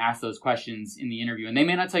happy and ask those questions in the interview. And they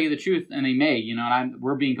may not tell you the truth, and they may, and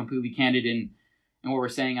we're being completely candid in what we're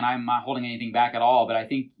saying, and I'm not holding anything back at all. But I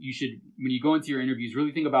think you should, when you go into your interviews,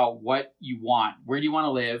 really think about what you want. Where do you want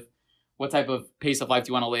to live? What type of pace of life do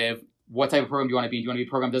you want to live? What type of program do you want to be in? Do you want to be a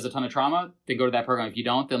program that does a ton of trauma? Then go to that program. If you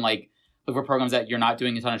don't, then look for programs that you're not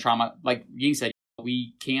doing a ton of trauma. Like Ying said,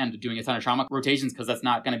 we can doing a ton of trauma rotations because that's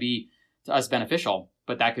not going to be to us beneficial.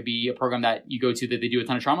 But that could be a program that you go to that they do a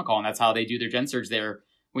ton of trauma call, and that's how they do their gen surge there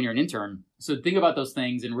when you're an intern. So think about those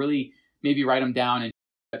things and really maybe write them down and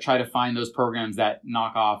try to find those programs that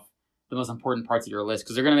knock off the most important parts of your list,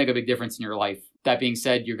 because they're going to make a big difference in your life. That being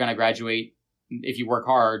said, you're going to graduate if you work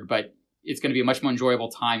hard, but it's going to be a much more enjoyable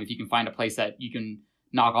time if you can find a place that you can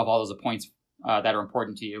knock off all those points that are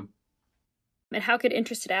important to you. And how could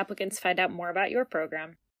interested applicants find out more about your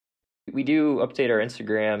program? We do update our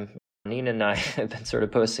Instagram. Nina and I have been sort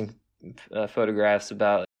of posting photographs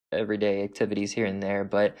about everyday activities here and there,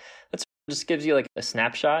 but that just gives you like a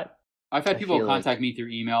snapshot. I've had people contact me through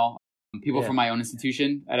email, people from my own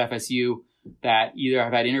institution at FSU that either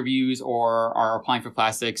have had interviews or are applying for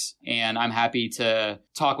plastics, and I'm happy to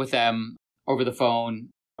talk with them over the phone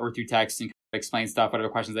or through text and explain stuff, whatever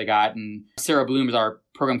questions they got. And Sarah Bloom is our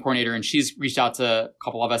program coordinator, and she's reached out to a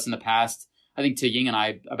couple of us in the past, I think to Ying and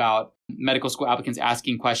I, about medical school applicants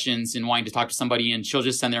asking questions and wanting to talk to somebody, and she'll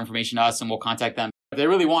just send their information to us and we'll contact them. If they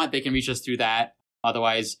really want, they can reach us through that.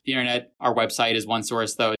 Otherwise, the internet, our website is one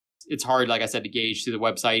source, though it's hard, like I said, to gauge through the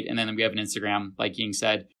website. And then we have an Instagram, like Ying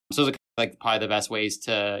said. So those are probably the best ways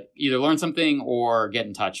to either learn something or get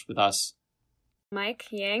in touch with us. Mike,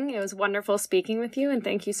 Ying, it was wonderful speaking with you, and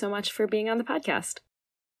thank you so much for being on the podcast.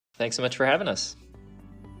 Thanks so much for having us.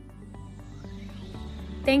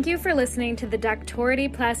 Thank you for listening to the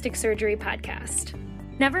Doctority Plastic Surgery Podcast.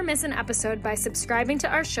 Never miss an episode by subscribing to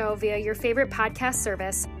our show via your favorite podcast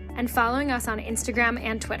service and following us on Instagram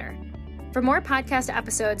and Twitter. For more podcast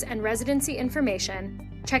episodes and residency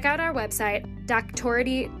information, check out our website,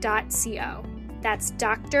 doctority.co. That's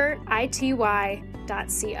doctority.co.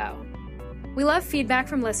 We love feedback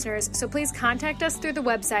from listeners, so please contact us through the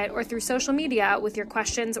website or through social media with your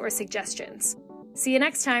questions or suggestions. See you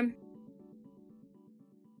next time.